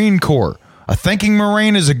 the Marine Corps. A thinking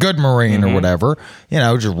Marine is a good Marine or whatever.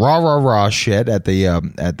 Just rah shit at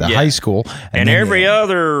the high school. And every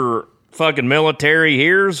other fucking military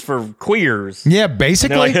here's for queers. Yeah,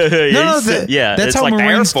 basically. That's how like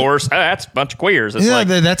Marines, the Air Force. That's a bunch of queers. It's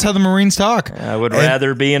that's how the Marines talk. I would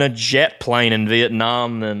rather be in a jet plane in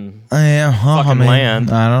Vietnam than fucking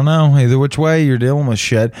land. I don't know. Either which way, you're dealing with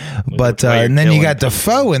shit. But and then you got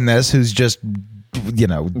Defoe in this, who's just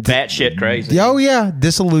batshit crazy. Oh yeah,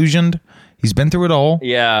 disillusioned. He's been through it all.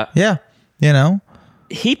 Yeah.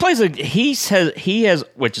 He plays he has,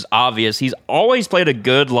 which is obvious. He's always played a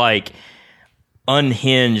good, like,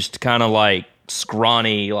 unhinged, kind of like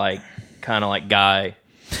scrawny, like kind of like guy.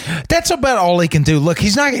 That's about all he can do. Look, he,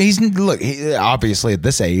 obviously at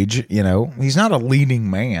this age, he's not a leading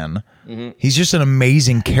man. He's just an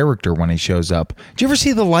amazing character when he shows up. Did you ever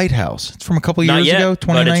see The Lighthouse? It's from a couple years ago,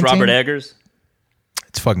 2019. But it's Robert Eggers.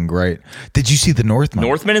 It's fucking great. Did you see The Northman?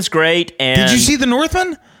 Northman is great. And did you see The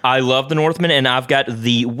Northman? I love The Northman, and I've got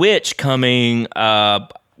The Witch coming,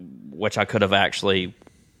 which I could have actually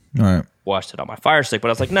watched it on my Fire Stick, but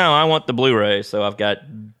I was like, no, I want the Blu-ray, so I've got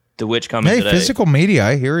The Witch coming today. Physical media,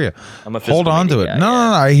 I hear you. I'm a physical Hold on to it. Guy, no,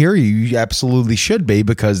 I hear you. You absolutely should be,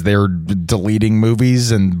 because they're deleting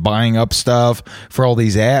movies and buying up stuff for all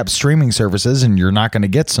these apps, streaming services, and you're not going to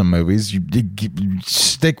get some movies. You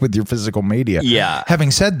stick with your physical media. Yeah.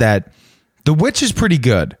 Having said that, The Witch is pretty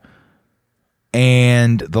good.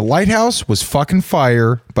 And The Lighthouse was fucking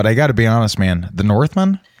fire, but I got to be honest, man. The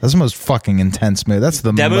Northman, that's the most fucking intense movie. That's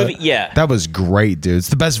the movie. Yeah, that was great, dude. It's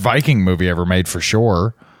the best Viking movie ever made for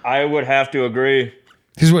sure. I would have to agree.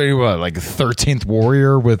 He's what, like 13th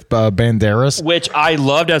Warrior with Banderas, which I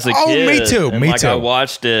loved as a kid. Oh, me too. And me too. I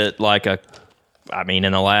watched it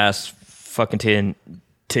in the last fucking 10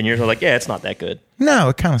 years. I was like, yeah, it's not that good. No,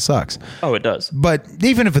 it kind of sucks. Oh, it does. But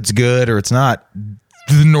even if it's good or it's not,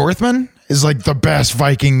 The Northman is like the best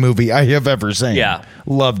Viking movie I have ever seen. Yeah.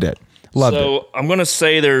 Loved it. So I'm going to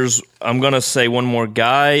say one more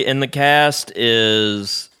guy in the cast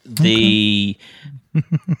is the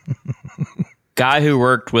guy who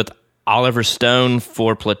worked with Oliver Stone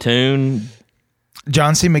for Platoon.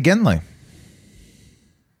 John C. McGinley.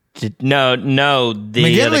 No.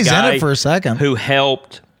 McGinley's the guy in it for a second. Who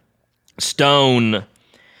helped Stone...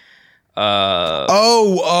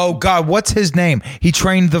 oh God, what's his name? He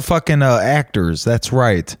trained the fucking actors. That's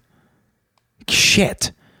right.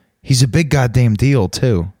 Shit. He's a big goddamn deal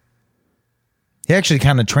too. He actually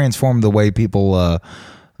kind of transformed the way people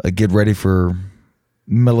get ready for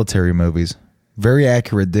military movies. Very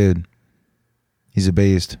accurate dude. He's a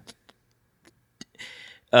beast.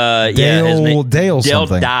 Dale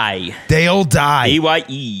something. Dye. Dale Dye.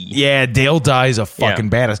 D-Y-E. Yeah, Dale Dye's a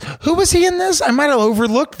fucking badass. Who was he in this? I might have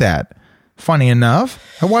overlooked that. Funny enough,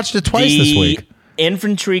 I watched it twice this week.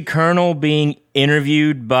 Infantry colonel being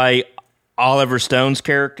interviewed by Oliver Stone's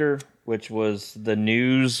character, which was the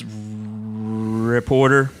news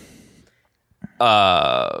reporter.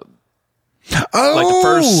 Like the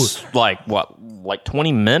first, like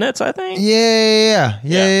 20 minutes, I think.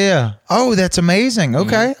 Yeah. Oh, that's amazing.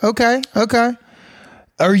 Okay, okay.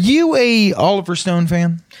 Are you a Oliver Stone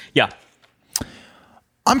fan? Yeah.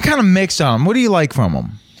 I'm kind of mixed on him. What do you like from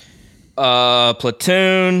him?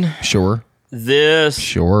 Platoon. Sure.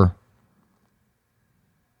 Sure.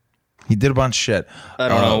 He did a bunch of shit. I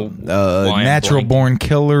don't know. Natural Born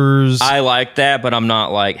Killers. I like that, but I'm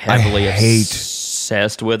not like heavily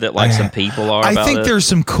obsessed with it like some people are. I think there's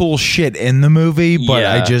some cool shit in the movie, but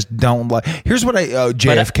I just don't like. Here's what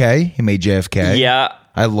JFK. He made JFK. Yeah.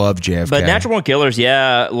 I love JFK. But Natural Born Killers,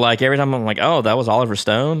 like every time I'm like, oh, that was Oliver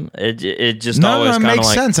Stone. It just always kind of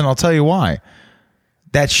makes sense, and I'll tell you why.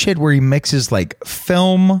 that shit where he mixes like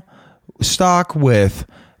film stock with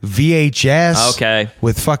VHS,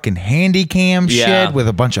 with fucking Handycam shit, with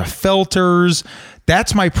a bunch of filters.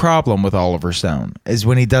 That's my problem with Oliver Stone, is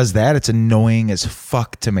when he does that, it's annoying as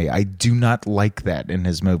fuck to me. I do not like that in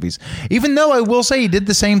his movies. Even though I will say he did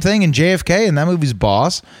the same thing in JFK, and that movie's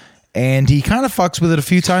Boss, and he kind of fucks with it a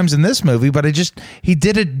few times in this movie, but he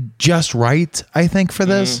did it just right, I think, for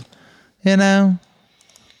this, you know?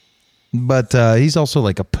 But he's also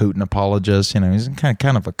like a Putin apologist, you know, he's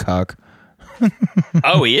kind of a cuck.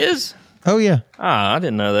 Oh, he is? Oh, yeah. Ah, I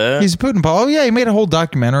didn't know that. He's a Putin Paul. Oh, yeah, he made a whole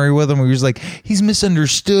documentary with him where he was like, he's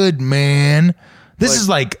misunderstood, man. This is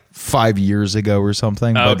like 5 years ago or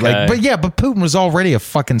something. Okay. But Putin was already a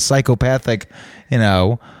fucking psychopathic, you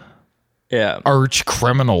know, arch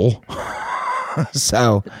criminal.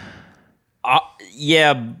 So.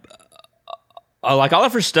 Like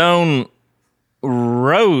Oliver Stone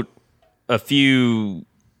wrote a few,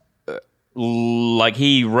 like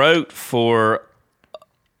he wrote for...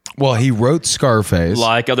 Well, he wrote Scarface,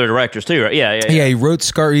 like other directors too, right? Yeah. He wrote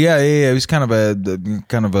He was kind of a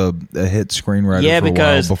hit screenwriter for a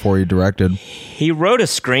while before he directed. He wrote a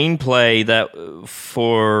screenplay that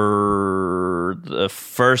for the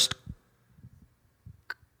first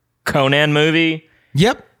Conan movie.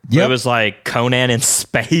 Yep. It was like Conan in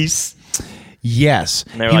space. Yes,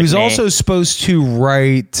 he was also supposed to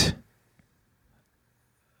write.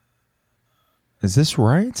 Is this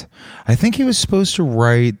right? I think he was supposed to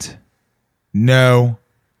write... No,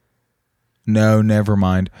 never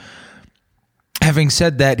mind. Having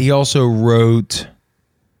said that, he also wrote...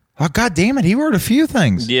 Oh, God damn it. He wrote a few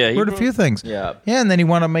things. Yeah, he wrote a few things. Yeah. Yeah, and then he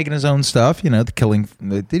wound up making his own stuff. You know,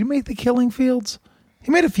 Did he make The Killing Fields? He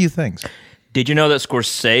made a few things. Did you know that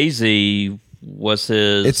Scorsese was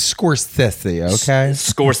his... It's Scorsese, okay?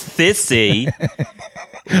 Scorsese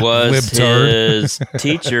was his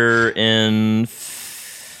teacher in...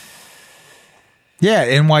 Yeah,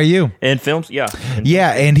 NYU. In films, yeah.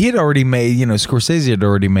 Yeah, and he had already made, Scorsese had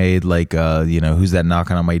already made like, Who's That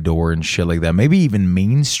Knocking on My Door and shit like that. Maybe even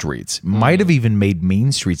Mean Streets. Might have even made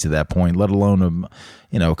Mean Streets at that point, let alone,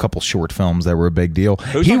 a couple short films that were a big deal.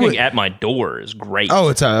 Who's Knocking at My Door is great. Oh,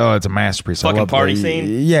 it's a masterpiece. Fucking party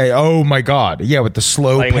scene? Yeah, oh my God. Yeah, with the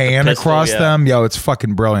slow pan across them. Yo, it's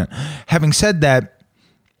fucking brilliant. Having said that,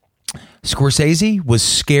 Scorsese was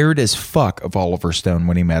scared as fuck of Oliver Stone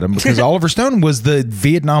when he met him because Oliver Stone was the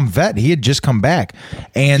Vietnam vet. He had just come back,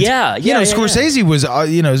 and Scorsese was,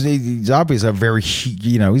 he's obviously a very,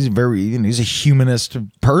 he's a humanist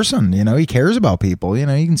person. He cares about people. You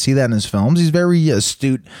can see that in his films. He's a very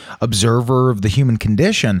astute observer of the human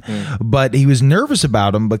condition, but he was nervous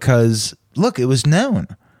about him because look, it was known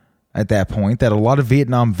at that point that a lot of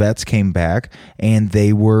Vietnam vets came back and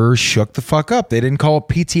they were shook the fuck up. They didn't call it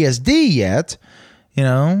PTSD yet,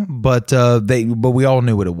 but we all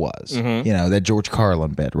knew what it was. That George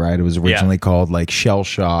Carlin bit, right? It was originally called like shell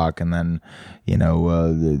shock, and then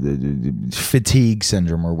the fatigue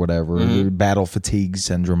syndrome or whatever, battle fatigue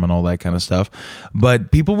syndrome and all that kind of stuff.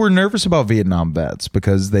 But people were nervous about Vietnam vets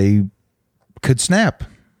because they could snap.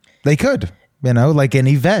 They could. Like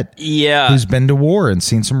any vet who's been to war and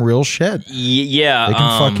seen some real shit. Yeah. They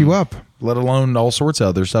can fuck you up, let alone all sorts of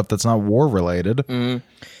other stuff that's not war related.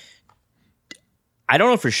 I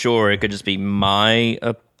don't know for sure. It could just be my...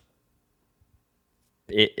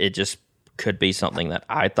 It just could be something that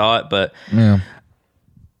I thought, but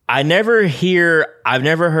I've never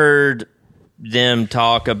heard them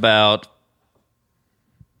talk about...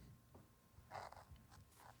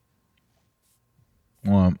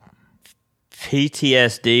 What?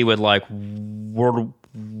 PTSD with like World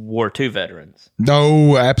War II veterans.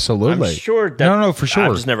 No, absolutely. I'm sure. No, for sure.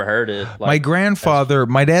 I've just never heard it. Like,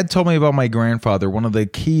 my dad told me about my grandfather. One of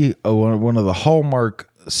the hallmark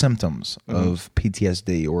symptoms of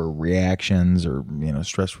PTSD or reactions or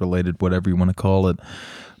stress related, whatever you want to call it,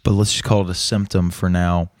 but let's just call it a symptom for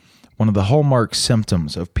now. One of the hallmark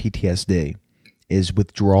symptoms of PTSD is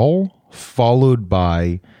withdrawal followed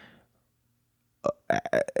by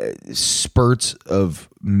spurts of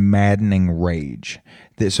maddening rage.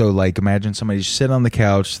 So like imagine somebody sitting on the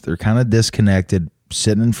couch, they're kind of disconnected,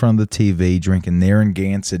 sitting in front of the TV drinking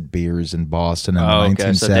Narragansett beers in Boston in the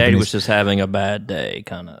 1970s. So Daddy was just having a bad day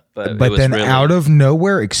kind of, but then really... out of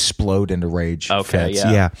nowhere explode into rage fits.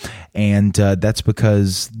 Yeah. And that's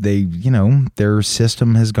because they their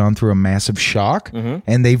system has gone through a massive shock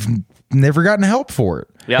and they've never gotten help for it.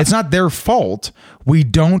 It's not their fault. We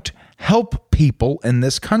don't help people in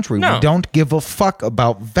this country. No. We don't give a fuck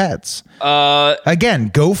about vets. Again,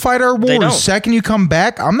 go fight our wars. Second you come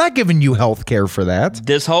back, I'm not giving you health care for that.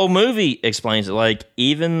 This whole movie explains it. Like,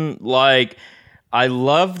 even like I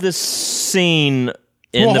love this scene.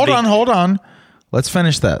 Hold on. Let's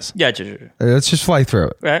finish this. Yeah, sure. Let's just fly through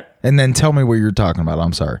it, Right. and then tell me what you're talking about.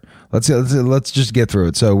 I'm sorry. Let's just get through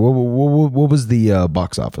it. So, what was the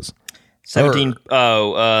box office? 17.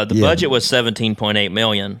 The budget was 17.8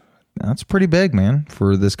 million. That's pretty big, man,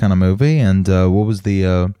 for this kind of movie. And what was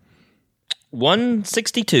the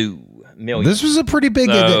 162 million. This was a pretty big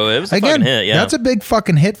hit. It was a fucking hit, yeah. That's a big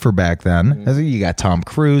fucking hit for back then. I think you got Tom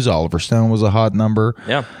Cruise, Oliver Stone was a hot number.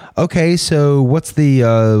 Yeah. Okay, so what's the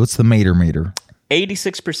meter?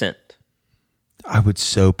 86%. I would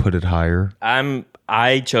so put it higher.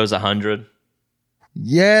 I chose 100.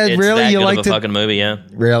 Yeah, It's really? that You good liked of a it? fucking movie, yeah.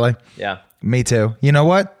 Really? Yeah. Me too. You know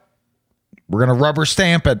what? We're gonna rubber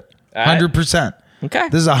stamp it. 100%. Okay.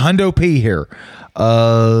 This is a hundo P here.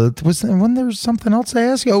 Wasn't there something else I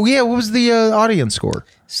asked you? Oh yeah, what was the audience score?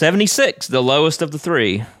 76, the lowest of the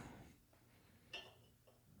three.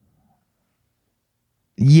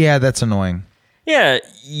 Yeah, that's annoying. Yeah,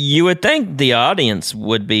 you would think the audience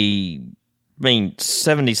would be,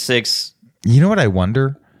 76. You know what I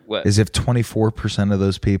wonder? What? Is if 24% of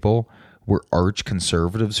those people were arch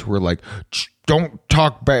conservatives who were like, don't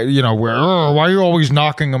talk bad, why are you always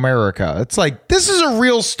knocking America? It's like, this is a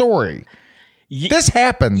real story. This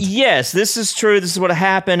happened. Yes, this is true. This is what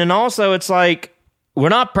happened. And also, it's like, we're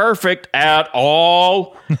not perfect at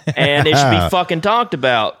all, and it should be fucking talked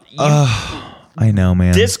about. I know,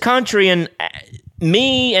 man. This country and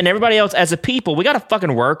me and everybody else as a people, we got to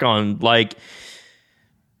fucking work on,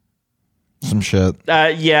 some shit.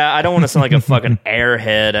 Yeah, I don't want to sound like a fucking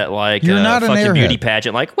airhead at You're a not an fucking airhead. beauty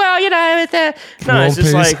pageant. No, it's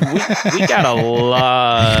just World like we got a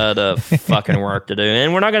lot of fucking work to do,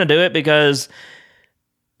 and we're not going to do it because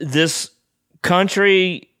this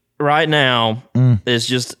country right now is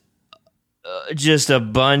just a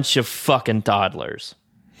bunch of fucking toddlers.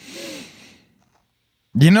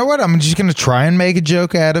 You know what? I'm just going to try and make a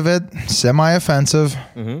joke out of it. Semi-offensive.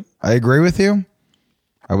 Mm-hmm. I agree with you.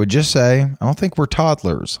 I would just say, I don't think we're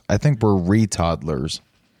toddlers. I think we're re-toddlers.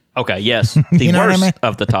 Okay, yes. The worst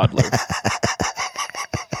of the toddlers.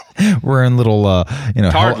 We're in little,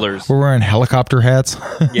 toddlers. We're wearing helicopter hats.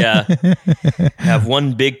 Yeah. Have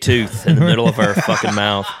one big tooth in the middle of our fucking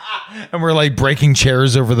mouth. And we're like breaking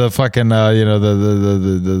chairs over the fucking,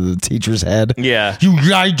 the teacher's head. Yeah. You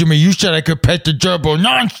lied to me. You said I could pet the gerbil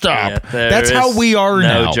nonstop. Yeah, That's how we are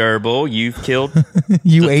now. No gerbil. You've killed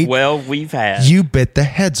you ate 12 we've had. You bit the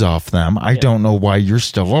heads off them. I don't know why you're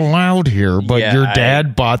still allowed here, but your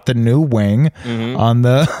dad bought the new wing on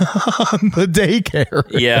the on the daycare.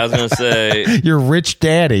 Yeah, I was going to say. Your rich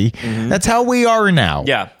daddy. That's how we are now.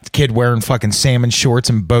 Yeah. Kid wearing fucking salmon shorts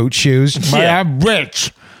and boat shoes. Yeah. I'm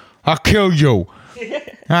rich. I'll kill you. All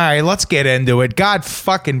right, let's get into it. God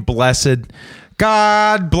fucking blessed.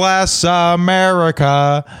 God bless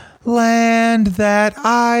America. Land that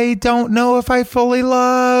I don't know if I fully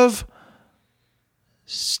love.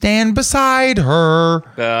 Stand beside her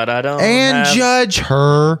But I don't and judge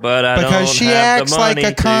her but I because don't she have acts the like money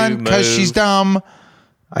a cunt to because she's move. dumb.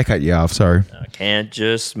 I cut you off. Sorry. I can't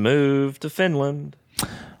just move to Finland.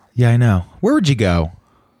 Yeah, I know. Where would you go?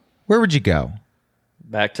 Where would you go?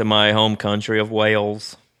 Back to my home country of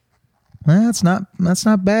Wales. Well, that's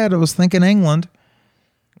not bad. I was thinking England.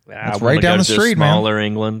 That's right down the street, man. Smaller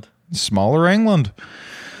England. Smaller England.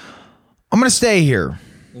 I'm going to stay here,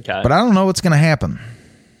 Okay. but I don't know what's going to happen.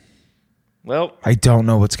 Well, I don't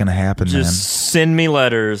know what's going to happen, just send me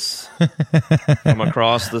letters from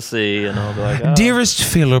across the sea, and I'll be like, man. Dearest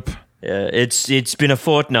Philip. Yeah, it's been a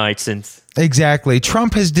fortnight since. Exactly.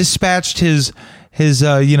 Trump has dispatched his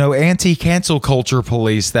anti-cancel culture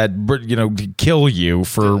police that kill you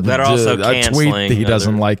for That are also a tweet that he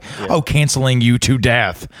doesn't like. Yeah. Oh, canceling you to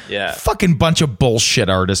death. Yeah. Fucking bunch of bullshit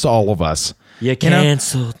artists, all of us. You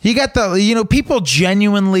canceled. You got the people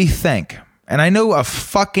genuinely think. And I know a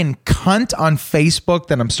fucking cunt on Facebook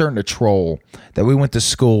that I'm starting to troll that we went to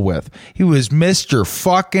school with. He was Mr.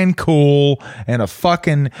 fucking cool and a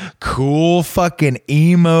fucking cool fucking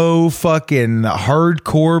emo fucking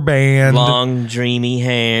hardcore band. Long, dreamy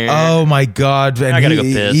hair. Oh my God. And I gotta go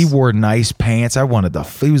piss. He wore nice pants. He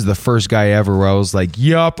was the first guy ever where I was like,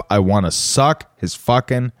 yup, I want to suck his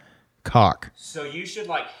fucking cock. So you should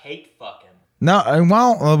hate fucking. No,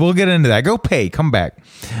 well, we'll get into that. Go pay, come back.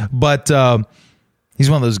 But he's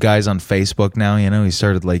one of those guys on Facebook now. He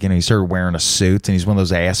started he started wearing a suit, and he's one of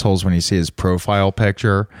those assholes when you see his profile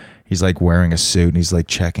picture. He's wearing a suit, and he's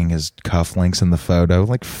checking his cufflinks in the photo,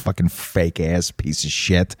 fucking fake ass piece of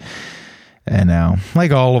shit. And now,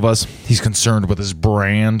 like all of us, he's concerned with his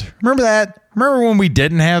brand. Remember that? Remember when we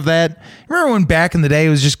didn't have that? Remember when back in the day it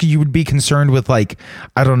was just you would be concerned with like,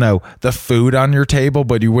 I don't know, the food on your table,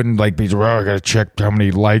 but you wouldn't like be, oh, I gotta check how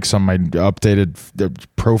many likes on my updated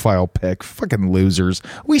profile pic. Fucking losers.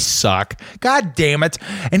 We suck. God damn it.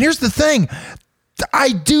 And here's the thing. I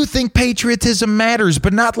do think patriotism matters,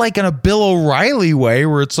 but not like in a Bill O'Reilly way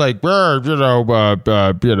where it's like, you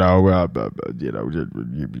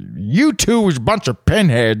two was a bunch of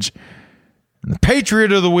pinheads. And the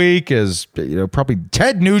Patriot of the Week is, probably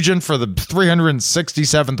Ted Nugent for the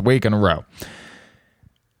 367th week in a row.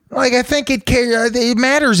 Like, I think it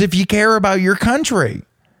matters if you care about your country.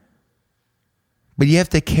 But you have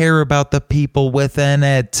to care about the people within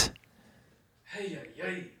it.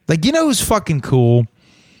 Like, who's fucking cool?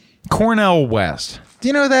 Cornel West. Do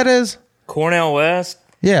you know who that is? Cornel West?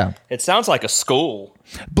 Yeah. It sounds like a school.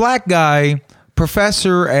 Black guy,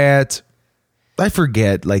 professor at, I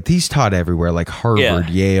forget, like he's taught everywhere, like Harvard,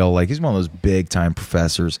 Yale. Like he's one of those big time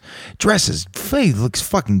professors. Dresses, he looks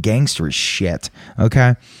fucking gangster as shit.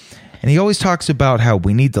 Okay. And he always talks about how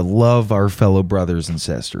we need to love our fellow brothers and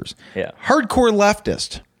sisters. Yeah. Hardcore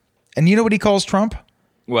leftist. And you know what he calls Trump?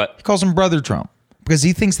 What? He calls him Brother Trump. Because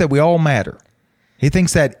he thinks that we all matter. He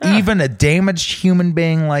thinks that even a damaged human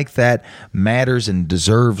being like that matters and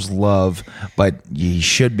deserves love, but he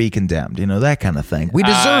should be condemned. That kind of thing. We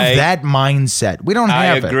deserve that mindset. We don't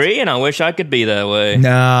have it. I agree, and I wish I could be that way.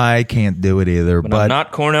 No, I can't do it either. But I'm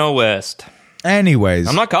not Cornel West. Anyways.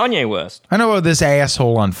 I'm not Kanye West. I know this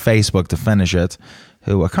asshole on Facebook, to finish it,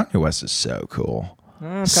 who Kanye West is so cool.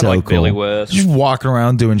 Kind of like cool. Billy West. Just walking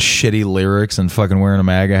around doing shitty lyrics and fucking wearing a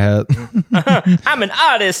MAGA hat. I'm an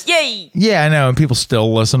artist, yay! Yeah, I know, and people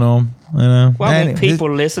still listen to him. Why won't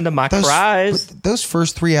people listen to my cries? Those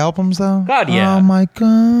first 3 albums, though? God, yeah. Oh, my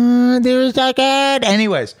God. They're so good.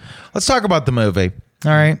 Anyways, let's talk about the movie.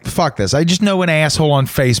 All right? Fuck this. I just know an asshole on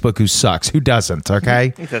Facebook who sucks. Who doesn't,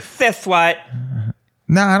 okay? He's a fifth white.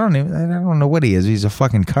 No, I don't know what he is. He's a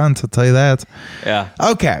fucking cunt, I'll tell you that. Yeah.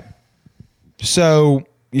 Okay. So,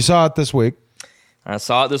 you saw it this week. I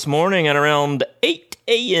saw it this morning at around 8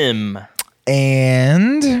 a.m.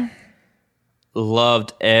 And?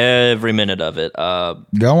 Loved every minute of it.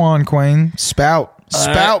 Go on, Queen. Spout,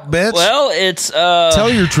 bitch. Well, it's...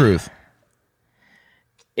 Tell your truth.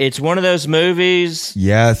 It's one of those movies...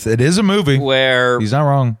 Yes, it is a movie. Where... He's not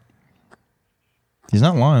wrong. He's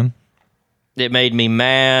not lying. It made me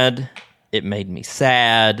mad. It made me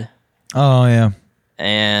sad. Oh, yeah.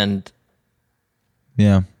 And...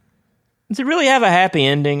 Yeah. Does it really have a happy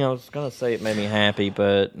ending? I was going to say it made me happy,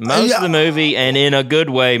 but most of the movie, and in a good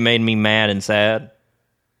way, made me mad and sad.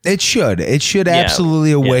 It should. It should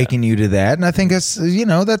absolutely awaken you to that. And I think that's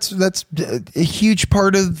a huge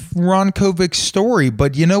part of Ron Kovic's story.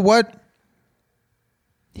 But you know what?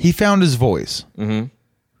 He found his voice.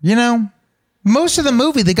 Mm-hmm. Most of the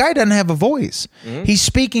movie, the guy doesn't have a voice. Mm-hmm. He's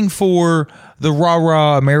speaking for the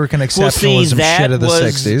rah-rah American exceptionalism shit of the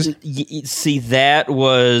 60s. See, that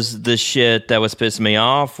was the shit that was pissing me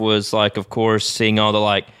off, was like, of course, seeing all the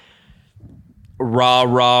like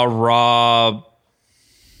rah,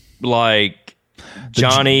 like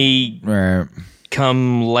Johnny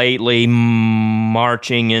come lately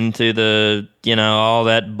marching into the, all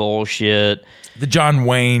that bullshit. The John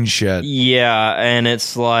Wayne shit. Yeah, and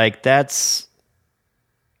it's like, that's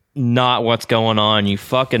not what's going on. You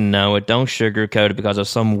fucking know it. Don't sugarcoat it because of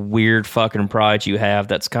some weird fucking pride you have.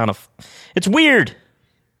 That's kind of... It's weird.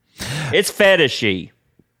 It's fetishy.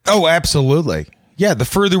 Oh, absolutely. Yeah, the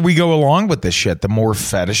further we go along with this shit, the more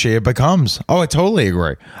fetishy it becomes. Oh, I totally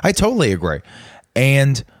agree.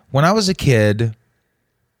 And when I was a kid,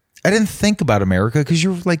 I didn't think about America because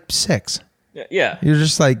you were like 6. Yeah. You're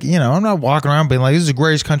just like, I'm not walking around being like, this is the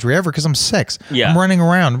greatest country ever because I'm 6. Yeah. I'm running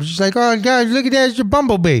around. I'm just like, oh, guys, look at that. It's a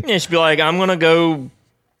bumblebee. Yeah, it should be like, I'm going to go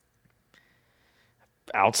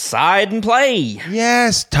outside and play.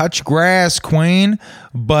 Yes, touch grass, Queen.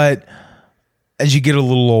 But as you get a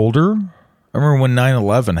little older, I remember when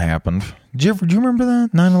 9/11 happened. Do you remember that?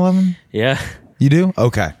 9/11? Yeah. You do?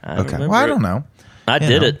 Okay. Well, I don't know. I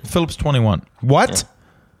did it. Philip's 21. What?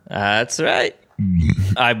 Yeah. That's right.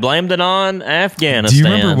 I blamed it on Afghanistan. Do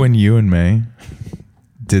you remember when you and me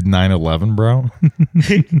did 9/11, bro?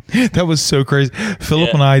 That was so crazy.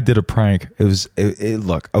 Philip and I did a prank.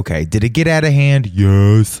 Look, okay, did it get out of hand?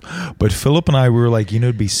 Yes. But Philip and I, we were like,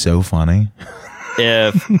 it'd be so funny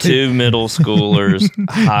if 2 middle schoolers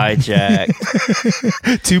hijacked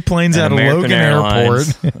 2 planes out of Logan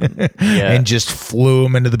Airport and just flew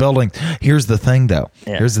them into the building. Here's the thing, though.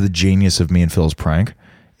 Yeah. Here's the genius of me and Phil's prank.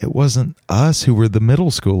 it wasn't us who were the middle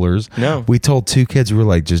schoolers. No. We told 2 kids, we were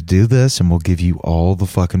like, just do this and we'll give you all the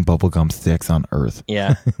fucking bubblegum sticks on earth.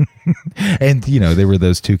 Yeah. And, you know, they were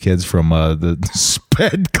those 2 kids from the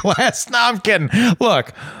sped class. No, I'm kidding.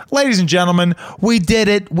 Look, ladies and gentlemen, we did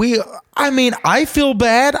it. I feel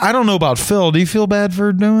bad. I don't know about Phil. Do you feel bad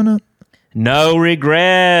for doing it? No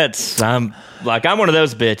regrets. I'm one of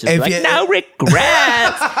those bitches. No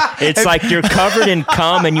regrets. It's like you're covered in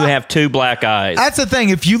cum and you have 2 black eyes. That's the thing.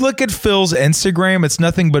 If you look at Phil's Instagram, it's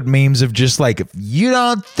nothing but memes of just like, if you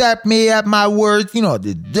don't step me at my worst, you know,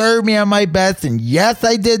 deserve me at my best. And yes,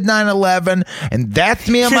 I did 9/11. And that's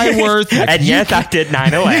me at my worst. And yes, I did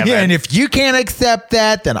 9/11. And if you can't accept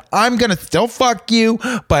that, then I'm going to still fuck you.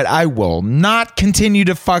 But I will not continue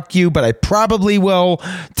to fuck you. But I probably will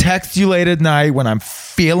text you late at night when I'm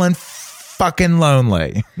feeling fucking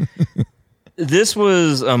lonely. This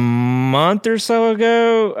was a month or so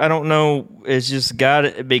ago. I don't know. It's just got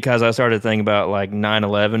it because I started thinking about like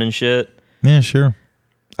 9/11 and shit. Yeah, sure.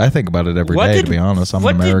 I think about it every day, to be honest. I'm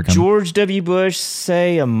an American. What did George W. Bush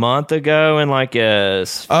say a month ago in like a...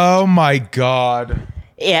 Oh, my God.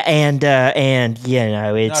 Yeah, and you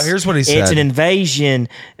know, here's what he said. It's an invasion,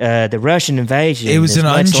 the Russian invasion. It was an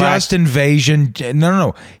unjust invasion.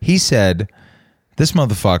 No. He said, this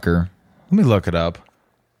motherfucker... Let me look it up.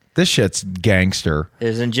 This shit's gangster. It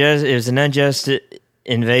was an unjust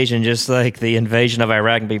invasion, just like the invasion of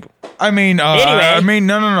Iraq people. Anyway.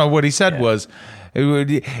 No. What he said was,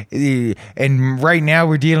 and right now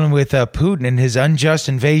we're dealing with Putin and his unjust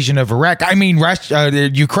invasion of Iraq.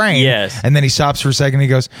 Ukraine. Yes. And then he stops for a second. And he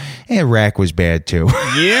goes, Iraq was bad too.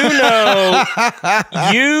 You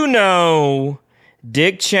know,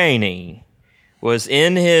 Dick Cheney was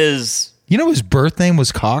in his... You know his birth name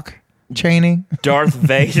was Cock Cheney? Darth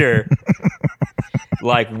Vader.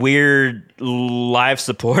 Like weird life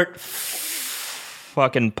support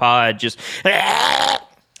fucking pod just...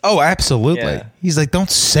 Oh, absolutely. Yeah. He's like, don't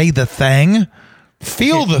say the thing.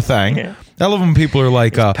 Feel the thing. Yeah. I love when people are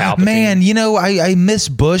like, man, you know, I miss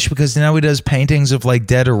Bush because now he does paintings of like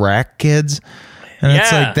dead Iraq kids. And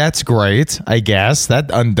it's like, that's great, I guess.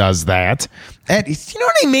 That undoes that. And you know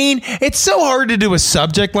what I mean? It's so hard to do a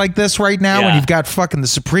subject like this right now when you've got fucking the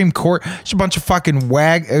Supreme Court. There's a bunch of fucking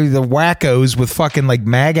the wackos with fucking like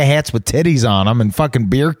MAGA hats with titties on them and fucking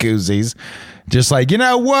beer koozies. Just like, you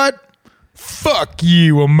know what? Fuck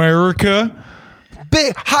you, America.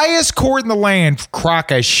 Highest court in the land.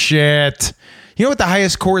 Crock of shit. You know what the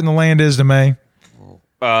highest court in the land is to me?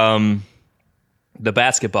 The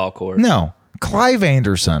basketball court. No. Clive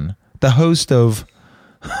Anderson, the host of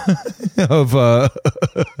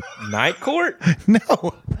Night Court?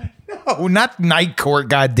 No, not Night Court,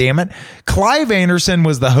 goddammit. Clive Anderson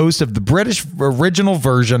was the host of the British original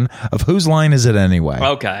version of Whose Line Is It Anyway?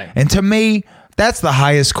 Okay. And to me, that's the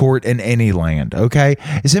highest court in any land, okay?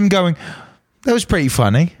 Is him going, that was pretty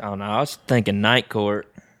funny. Oh, no, I was thinking Night Court.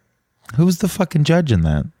 Who was the fucking judge in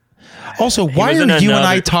that? Also, why are you and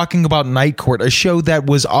I talking about Night Court, a show that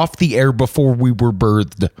was off the air before we were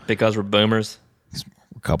birthed? Because we're boomers.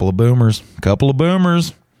 A couple of boomers.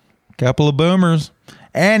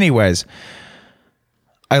 Anyways,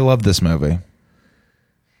 I love this movie.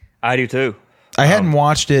 I do too. I hadn't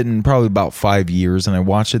watched it in probably about 5 years, and I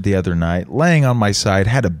watched it the other night, laying on my side,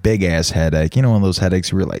 had a big-ass headache. You know, one of those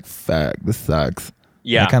headaches where you're like, fuck, this sucks.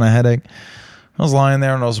 Yeah. That kind of headache. I was lying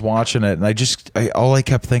there and I was watching it, and all I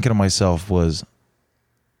kept thinking to myself was,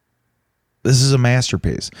 this is a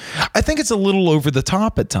masterpiece. I think it's a little over the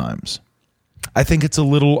top at times. I think it's a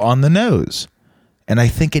little on the nose. And I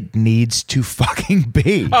think it needs to fucking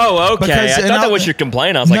be. Oh, okay. I thought that was your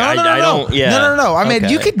complaint. I was like, I don't. Yeah. No. I mean,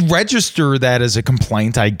 you could register that as a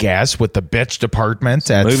complaint, I guess, with the bitch department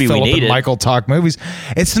at Philip and Michael Talk Movies.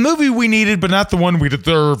 It's the movie we needed, but not the one we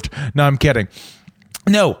deserved. No, I'm kidding.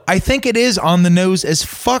 No, I think it is on the nose as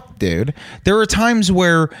fuck, dude. There are times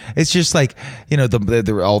where it's just like, you know,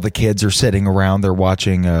 all the kids are sitting around, they're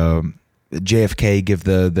watching JFK give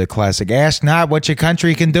the classic, ask not what your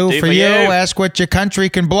country can do for you, ask what your country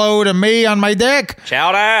can blow to me on my dick.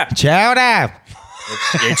 Chowder. It's chowder.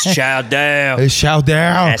 It's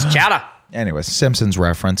chowder. It's chowder. Anyway, Simpsons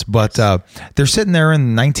reference. But they're sitting there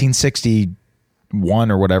in 1961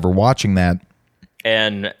 or whatever watching that.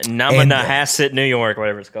 And Namahasset, New York,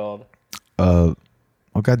 whatever it's called. Oh,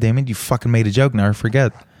 God damn it. You fucking made a joke now. I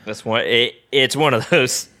forget. That's one. It's one of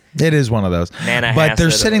those. It is one of those. But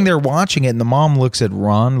they're sitting there watching it, and the mom looks at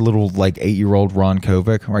Ron, little like 8-year-old Ron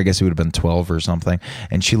Kovic, or I guess he would have been 12 or something.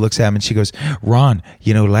 And she looks at him and she goes, Ron,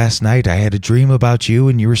 you know, last night I had a dream about you,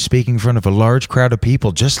 and you were speaking in front of a large crowd of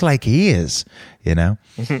people, just like he is, you know?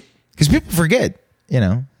 Because people forget. You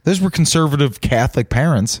know, those were conservative Catholic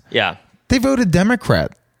parents. Yeah. They voted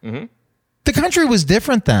Democrat. Mm-hmm. The country was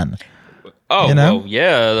different then. Oh, you know? Well,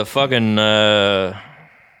 yeah. The fucking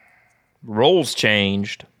roles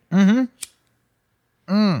changed. 100%.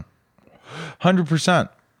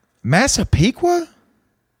 Massapequa?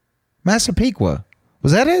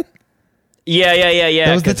 Was that it? Yeah.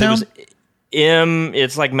 That was the town?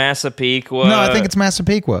 It's like Massapequa. No, I think it's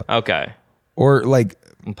Massapequa. Okay. Or like...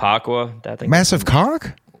 Mpakwa? I think Massive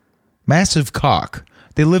Cock? Massive Cock.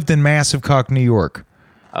 They lived in Massive Cock, New York.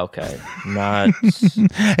 Okay. Not...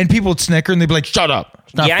 And people would snicker and they'd be like, shut up.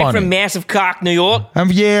 It's not funny. I'm from Massive Cock, New York. I'm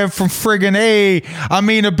from friggin'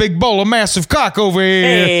 a big bowl of Massive Cock over here.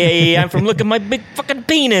 Hey, I'm from look at my big fucking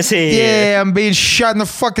penis here. Yeah, I'm being shot in the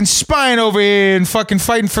fucking spine over here and fucking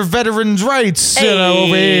fighting for veterans' rights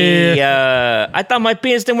over here. I thought my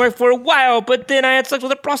penis didn't work for a while, but then I had sex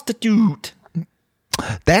with a prostitute.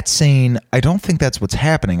 That scene, I don't think that's what's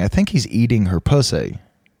happening. I think he's eating her pussy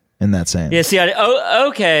in that scene. Yeah, see,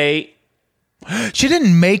 okay. She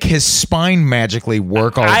didn't make his spine magically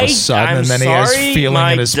work all of a sudden, and then he has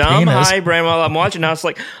feeling in his penis. My dumb high brain while I'm watching, I was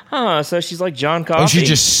like, so she's like John Coffey. Oh, she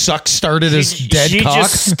just started his dead cock? She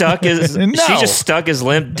just stuck his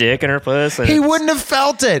limp dick in her puss. He wouldn't have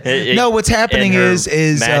felt it. No, what's happening is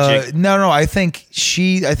I think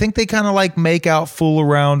they kind of like make out, fool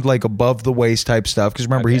around, like above the waist type stuff. Because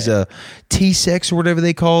remember, he's a T6 or whatever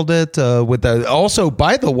they called it. With the also,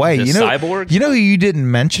 by the way, cyborg? You know who you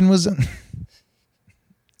didn't mention was.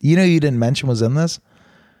 You know, you didn't mention was in this?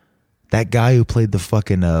 That guy who played the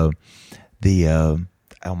fucking, I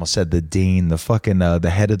almost said the dean, the fucking, the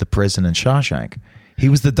head of the prison in Shawshank. He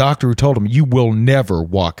was the doctor who told him, you will never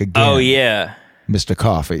walk again. Oh, yeah. Mr.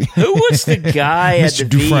 Coffee. Who was the guy at the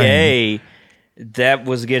VA that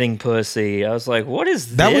was getting pussy? I was like, what is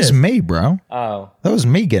this? That was me, bro. Oh. That was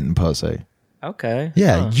me getting pussy. Okay.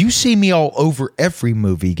 Yeah, you see me all over every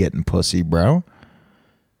movie getting pussy, bro.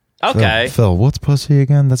 Okay. Phil, what's pussy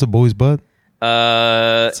again? That's a boy's butt?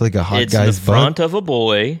 It's like a hot guy's butt? It's the front of a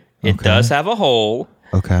boy. It does have a hole.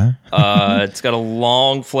 Okay. It's got a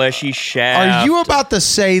long, fleshy shaft. Are you about to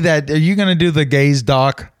say that? Are you going to do the gaze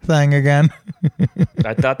doc thing again?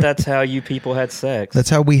 I thought that's how you people had sex. That's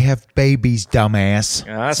how we have babies, dumbass.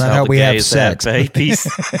 That's not how we have sex. Babies.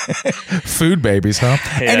 Food babies, huh?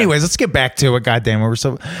 Yeah. Anyways, let's get back to it. Goddamn,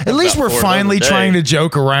 at least we're finally trying to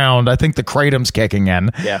joke around. I think the kratom's kicking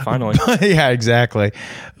in. Yeah, finally. Yeah, exactly.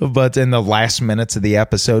 But in the last minutes of the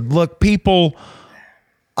episode, look, people,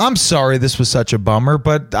 I'm sorry this was such a bummer,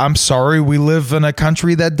 but I'm sorry we live in a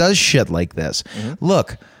country that does shit like this. Mm-hmm.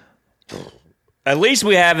 Look. At least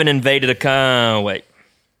we haven't invaded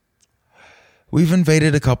We've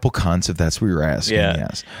invaded a couple cunts, if that's what you're asking,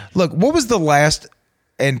 yes. Look, what was the last,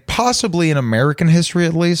 and possibly in American history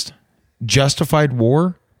at least, justified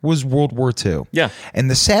war? Was World War II. Yeah. And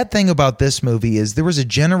the sad thing about this movie is there was a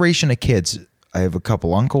generation of kids. I have a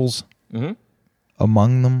couple uncles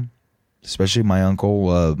among them, especially my uncle.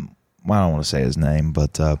 I don't want to say his name,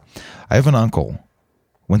 but I have an uncle.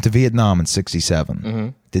 Went to Vietnam in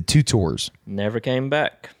 1967. Did 2 tours. Never came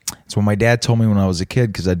back. It's what my dad told me when I was a kid,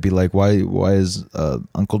 because I'd be like, why is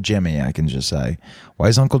Uncle Jimmy, I can just say, why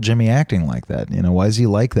is Uncle Jimmy acting like that? You know, why is he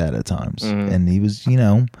like that at times? And he was,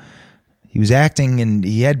 he was acting and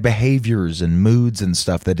he had behaviors and moods and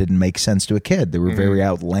stuff that didn't make sense to a kid. They were very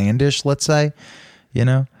outlandish, let's say,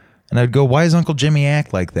 And I'd go, why does Uncle Jimmy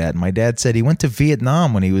act like that? And my dad said he went to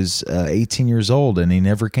Vietnam when he was 18 years old and he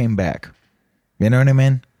never came back. You know what I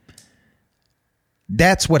mean?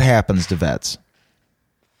 That's what happens to vets.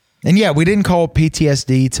 And yeah, we didn't call it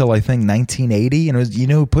PTSD till I think 1980. And it was,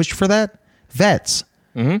 who pushed for that? Vets.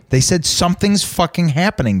 They said something's fucking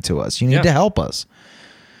happening to us. You need to help us.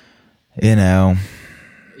 Yeah,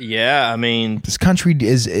 I mean, this country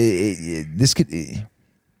is this could.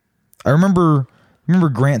 I remember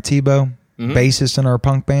Grant Tebow, bassist in our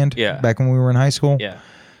punk band. Yeah. Back when we were in high school. Yeah.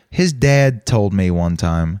 His dad told me one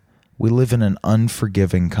time, we live in an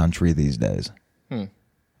unforgiving country these days. It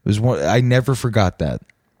was I never forgot that,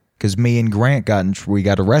 because me and Grant we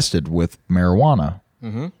got arrested with marijuana,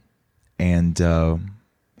 and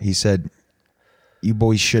he said, "You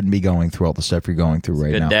boys shouldn't be going through all the stuff you're going through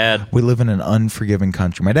right now." Dad. We live in an unforgiving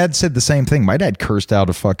country. My dad said the same thing. My dad cursed out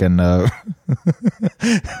a fucking. My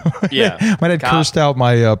dad cursed out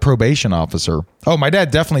my probation officer. Oh, my dad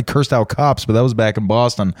definitely cursed out cops, but that was back in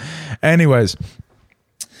Boston. Anyways.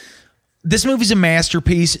 This movie's a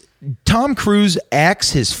masterpiece. Tom Cruise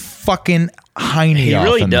acts his fucking hiney off.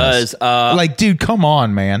 He really does. Dude, come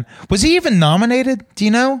on, man. Was he even nominated? Do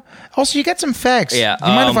you know? Also, you got some facts. Yeah. Do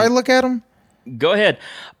you mind if I look at them? Go ahead.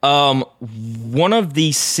 One of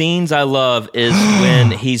the scenes I love is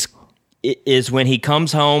when he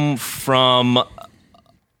comes home from.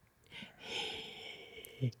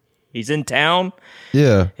 He's in town.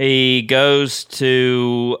 Yeah. He goes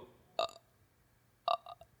to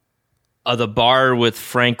the bar with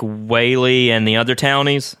Frank Whaley and the other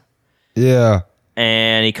townies. Yeah.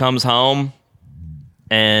 And he comes home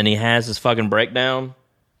and he has his fucking breakdown.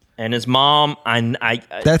 And his mom,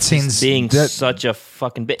 that seems being such a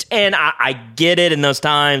fucking bitch. And I get it in those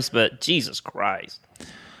times, but Jesus Christ.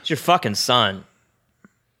 It's your fucking son.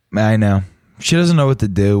 I know. She doesn't know what to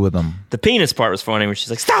do with him. The penis part was funny where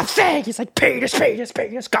she's like, stop saying. He's like,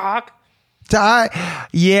 penis, cock.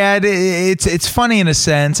 It's funny in a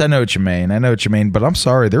sense. I know what you mean. But I'm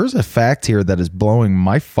sorry. There's a fact here that is blowing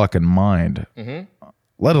my fucking mind. Mm-hmm.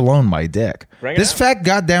 Let alone my dick. This fact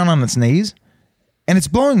got down on its knees, and it's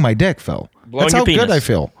blowing my dick, Phil. That's how good I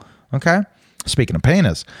feel. Okay? Speaking of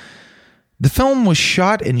penis. The film was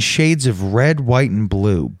shot in shades of red, white, and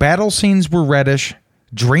blue. Battle scenes were reddish.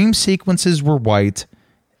 Dream sequences were white,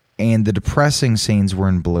 and the depressing scenes were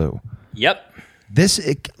in blue. Yep.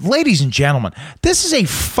 Ladies and gentlemen, this is a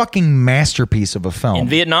fucking masterpiece of a film. In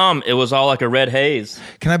Vietnam, it was all like a red haze.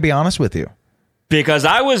 Can I be honest with you? Because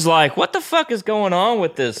I was like, what the fuck is going on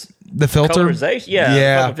with this? The filter? Colorization? Yeah.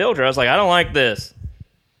 The fucking filter. I was like, I don't like this.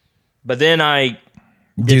 But then I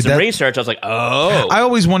did some research. I was like, oh. I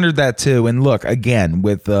always wondered that too. And look, again,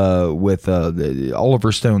 with the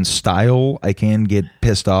Oliver Stone's style, I can get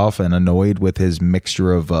pissed off and annoyed with his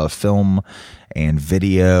mixture of film and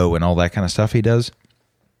video and all that kind of stuff he does.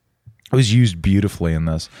 It was used beautifully in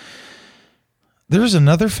this. There's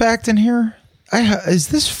another fact in here. Is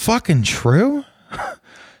this fucking true?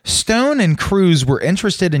 Stone and Cruise were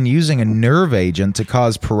interested in using a nerve agent to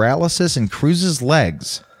cause paralysis in Cruise's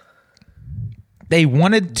legs. They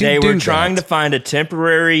wanted to. They were trying to find a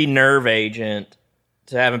temporary nerve agent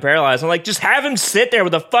to have him paralyzed. I'm like, just have him sit there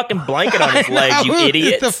with a fucking blanket on his legs, you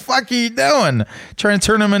idiot. What the fuck are you doing? Trying to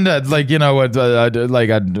turn him into the guy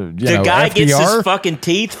FDR? Gets his fucking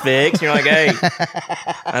teeth fixed. You're like, hey,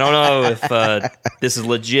 I don't know if this is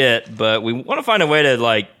legit, but we want to find a way to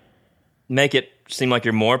like make it seem like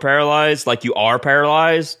you're more paralyzed, like you are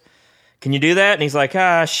paralyzed. Can you do that? And he's like,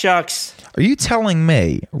 shucks. Are you telling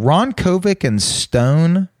me Ron Kovic and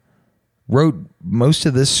Stone wrote most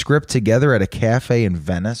of this script together at a cafe in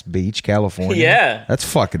Venice Beach, California? Yeah. That's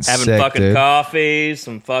fucking Having sick, fucking dude. coffee,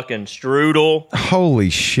 some fucking strudel. Holy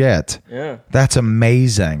shit. Yeah. That's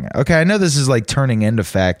amazing. Okay, I know this is like turning into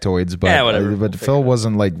factoids, but, yeah, whatever. But Phil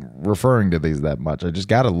wasn't like referring to these that much. I just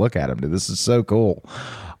got to look at him, dude. This is so cool.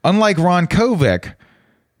 Unlike Ron Kovic,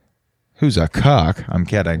 who's a cuck. I'm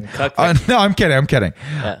kidding. No, I'm kidding.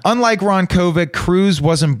 Yeah. Unlike Ron Kovic, Cruise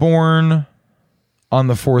wasn't born on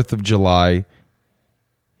the 4th of July.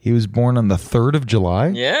 He was born on the 3rd of July?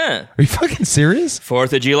 Yeah. Are you fucking serious?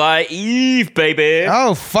 4th of July Eve, baby.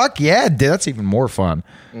 Oh, fuck yeah, dude. That's even more fun.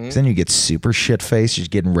 Because then you get super shit-faced just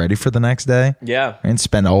getting ready for the next day. Yeah. And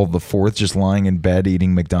spend all of the 4th just lying in bed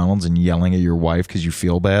eating McDonald's and yelling at your wife because you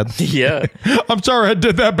feel bad. Yeah. I'm sorry I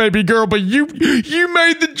did that, baby girl, but you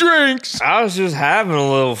made the drinks. I was just having a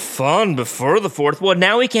little fun before the 4th. Well,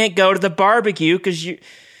 now we can't go to the barbecue because you...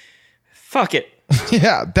 Fuck it.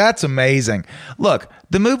 Yeah, that's amazing. Look,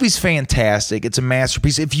 the movie's fantastic. It's a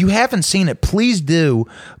masterpiece. If you haven't seen it, please do,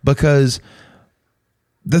 because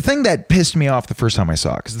the thing that pissed me off the first time I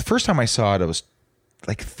saw it, because the first time I saw it, I was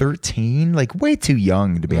like 13, like way too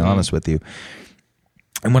young, to be honest with you.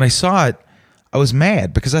 And when I saw it, I was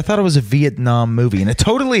mad because I thought it was a Vietnam movie, and it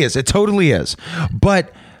totally is. It totally is.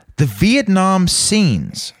 But the Vietnam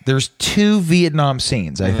scenes, there's 2 Vietnam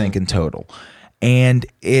scenes, I think, in total. And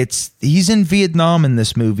he's in Vietnam in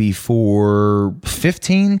this movie for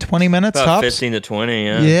 15, 20 minutes About tops. 15 to 20,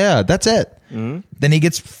 yeah. Yeah, that's it. Then he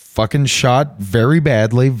gets fucking shot very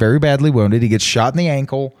badly wounded. He gets shot in the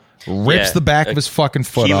ankle, rips the back of his fucking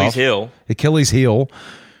foot off. Achilles heel.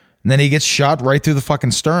 And then he gets shot right through the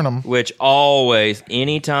fucking sternum. Which always,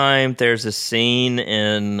 anytime there's a scene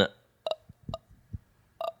in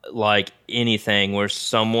like anything where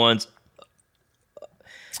someone's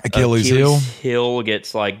Achilles heel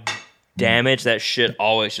gets like damaged, that shit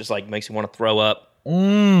always just like makes you want to throw up.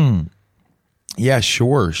 Yeah,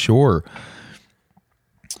 sure.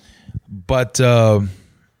 But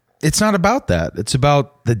it's not about that. It's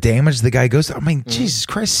about the damage the guy goes through. I mean, Jesus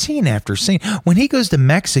Christ, scene after scene. When he goes to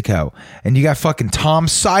Mexico, and you got fucking Tom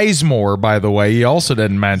Sizemore, by the way, he also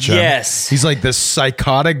didn't mention. Yes. He's like this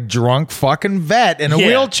psychotic, drunk fucking vet in a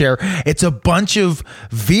wheelchair. It's a bunch of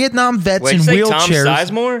Vietnam vets in wheelchairs.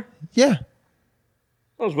 Tom Sizemore? Yeah.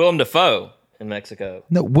 That was Willem Dafoe. in Mexico.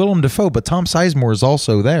 No, Willem Dafoe, but Tom Sizemore is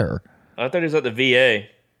also there. I thought he was at the VA.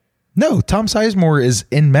 No, Tom Sizemore is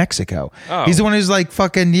in Mexico. Oh. He's the one who's like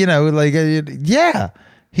fucking, yeah.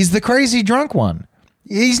 He's the crazy drunk one.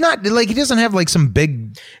 He's not like, he doesn't have like some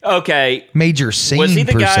big major scene. Was he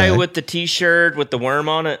the guy se. with the T-shirt with the worm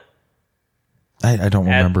on it? I don't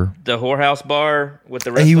remember. The whorehouse bar with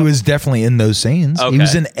the rest He of was definitely in those scenes. Okay. He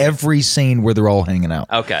was in every scene where they're all hanging out.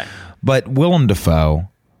 Okay. But Willem Dafoe,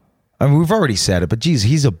 I mean, we've already said it, but geez,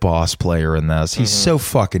 he's a boss player in this. He's so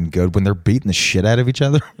fucking good when they're beating the shit out of each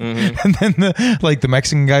other. And then the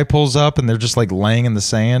Mexican guy pulls up and they're just like laying in the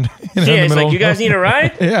sand. Yeah, it's like, you guys need a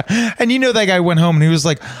ride? Yeah. And that guy went home and he was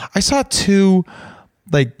like, I saw two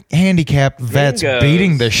like handicapped vets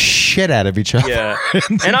beating the shit out of each other. Yeah.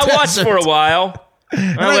 And I watched for a while.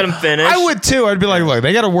 I let him finish. I would too. I'd be like, look,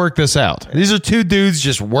 they got to work this out. These are two dudes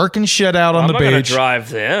just working shit out on the beach. I'm not going to drive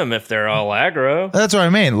them if they're all aggro. That's what I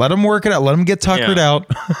mean. Let them work it out. Let them get tuckered out.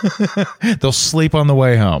 They'll sleep on the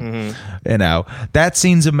way home. That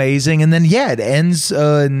scene's amazing. And then, it ends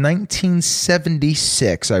in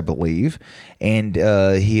 1976, I believe. And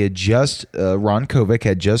he had just, Ron Kovic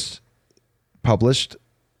had just published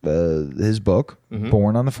his book,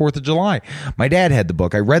 Born on the 4th of July. My dad had the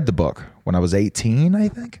book. I read the book when I was 18, I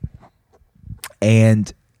think.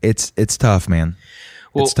 And it's tough, man.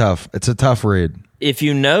 Well, it's tough. It's a tough read. If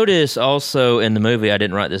you notice also in the movie, I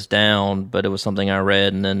didn't write this down, but it was something I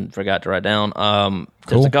read and then forgot to write down.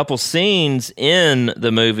 There's a couple scenes in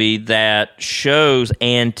the movie that shows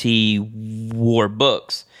anti-war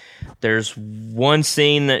books. There's one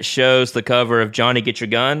scene that shows the cover of Johnny Get Your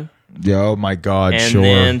Gun. Oh my God, and sure.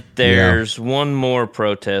 And then there's one more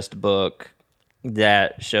protest book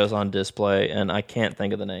that shows on display, and I can't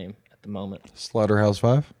think of the name at the moment.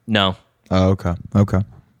 Slaughterhouse-Five? No. Oh, okay.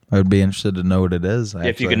 I would be interested to know what it is.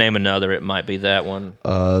 Actually. If you could name another, it might be that one.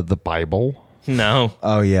 The Bible? No.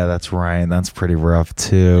 Oh, yeah, that's right. That's pretty rough,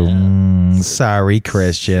 too. Sorry,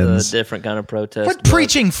 Christians. It's a different kind of protest. Quit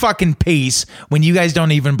preaching fucking peace when you guys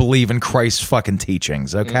don't even believe in Christ's fucking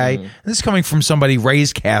teachings, okay? This is coming from somebody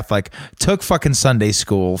raised Catholic, took fucking Sunday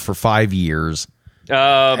school for 5 years.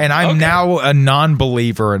 And I'm now a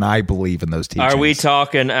non-believer, and I believe in those teachings. Are we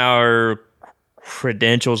talking our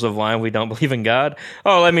credentials of why we don't believe in God?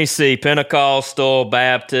 Oh, let me see. Pentecostal,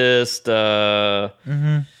 Baptist, you know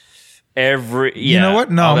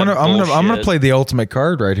what? No, I'm gonna play the ultimate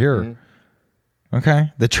card right here.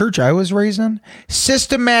 Okay, the church I was raised in,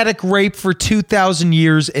 systematic rape for 2,000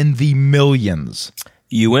 years in the millions.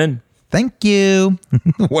 You win. Thank you.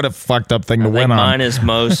 What a fucked up thing to win on. Mine is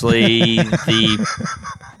mostly the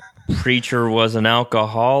preacher was an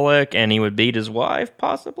alcoholic and he would beat his wife,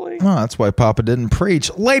 possibly. Oh, that's why Papa didn't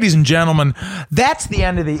preach. Ladies and gentlemen, that's the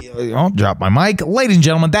end of the... I'll drop my mic. Ladies and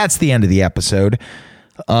gentlemen, that's the end of the episode.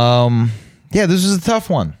 This is a tough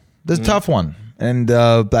one. This is a tough one. And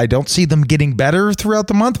I don't see them getting better throughout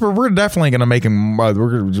the month, but we're definitely going to make them. We're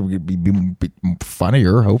going to be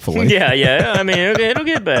funnier, hopefully. Yeah. I mean, it'll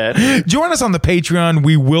get bad. Join us on the Patreon.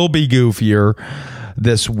 We will be goofier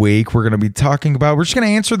this week. We're going to be talking about. We're just going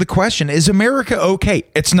to answer the question: is America okay?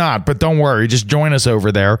 It's not, but don't worry. Just join us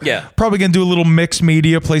over there. Yeah. Probably going to do a little mixed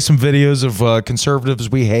media. Play some videos of conservatives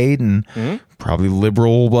we hate and probably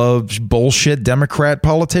liberal bullshit Democrat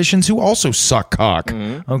politicians who also suck cock.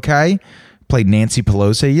 Okay. Played Nancy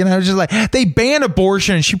Pelosi, just like they ban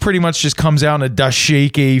abortion and she pretty much just comes out in a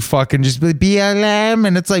dashiki fucking just BLM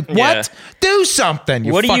and it's like, what? Do something,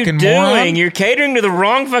 you what fucking are you doing? moron. You're catering to the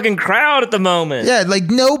wrong fucking crowd at the moment. Yeah, like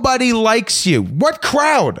nobody likes you. What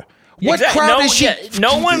crowd? What crowd is she?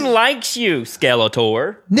 No one likes you,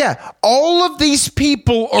 Skeletor. Yeah, all of these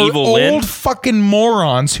people are Evil old Lynn. fucking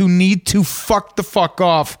morons who need to fuck the fuck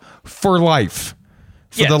off for life.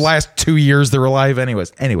 For the last 2 years they're alive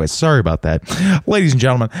anyways. Sorry about that. Ladies and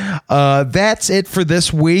gentlemen, that's it for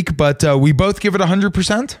this week, but we both give it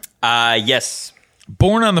 100%? Yes.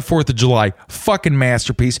 Born on the 4th of July. Fucking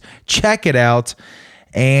masterpiece. Check it out.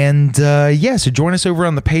 And so join us over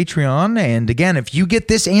on the Patreon. And again, if you get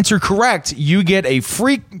this answer correct, you get a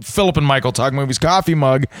free Philip and Michael Talk Movies coffee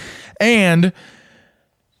mug and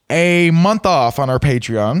a month off on our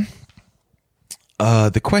Patreon.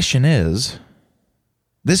 The question is...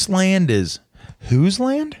 this land is whose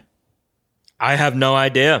land? I have no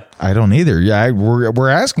idea. I don't either. Yeah, we're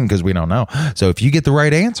asking because we don't know. So if you get the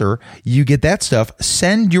right answer, you get that stuff.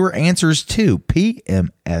 Send your answers to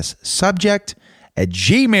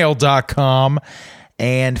pmssubject@gmail.com.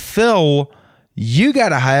 And Phil, you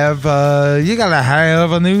gotta have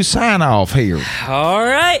a new sign off here. All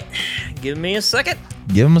right, give me a second.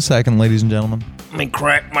 Give him a second, ladies and gentlemen. Let me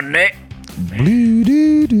crack my neck. Blue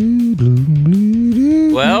doo doo blue blue doo.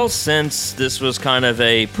 Well, since this was kind of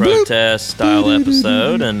a protest style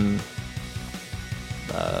episode, and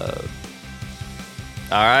all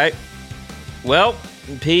right, well,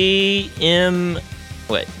 PM.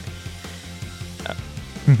 Wait.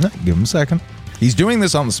 Give him a second. He's doing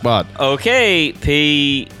this on the spot. Okay,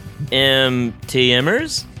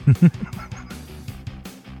 PMTMers.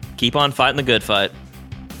 Keep on fighting the good fight.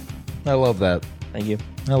 I love that. Thank you.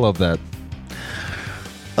 I love that.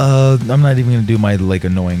 I'm not even gonna do my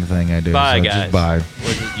annoying thing I do. Bye, so guys. Just bye.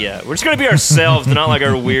 We're just gonna be ourselves, not like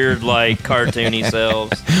our weird, cartoony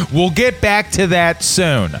selves. We'll get back to that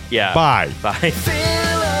soon. Yeah. Bye. Bye.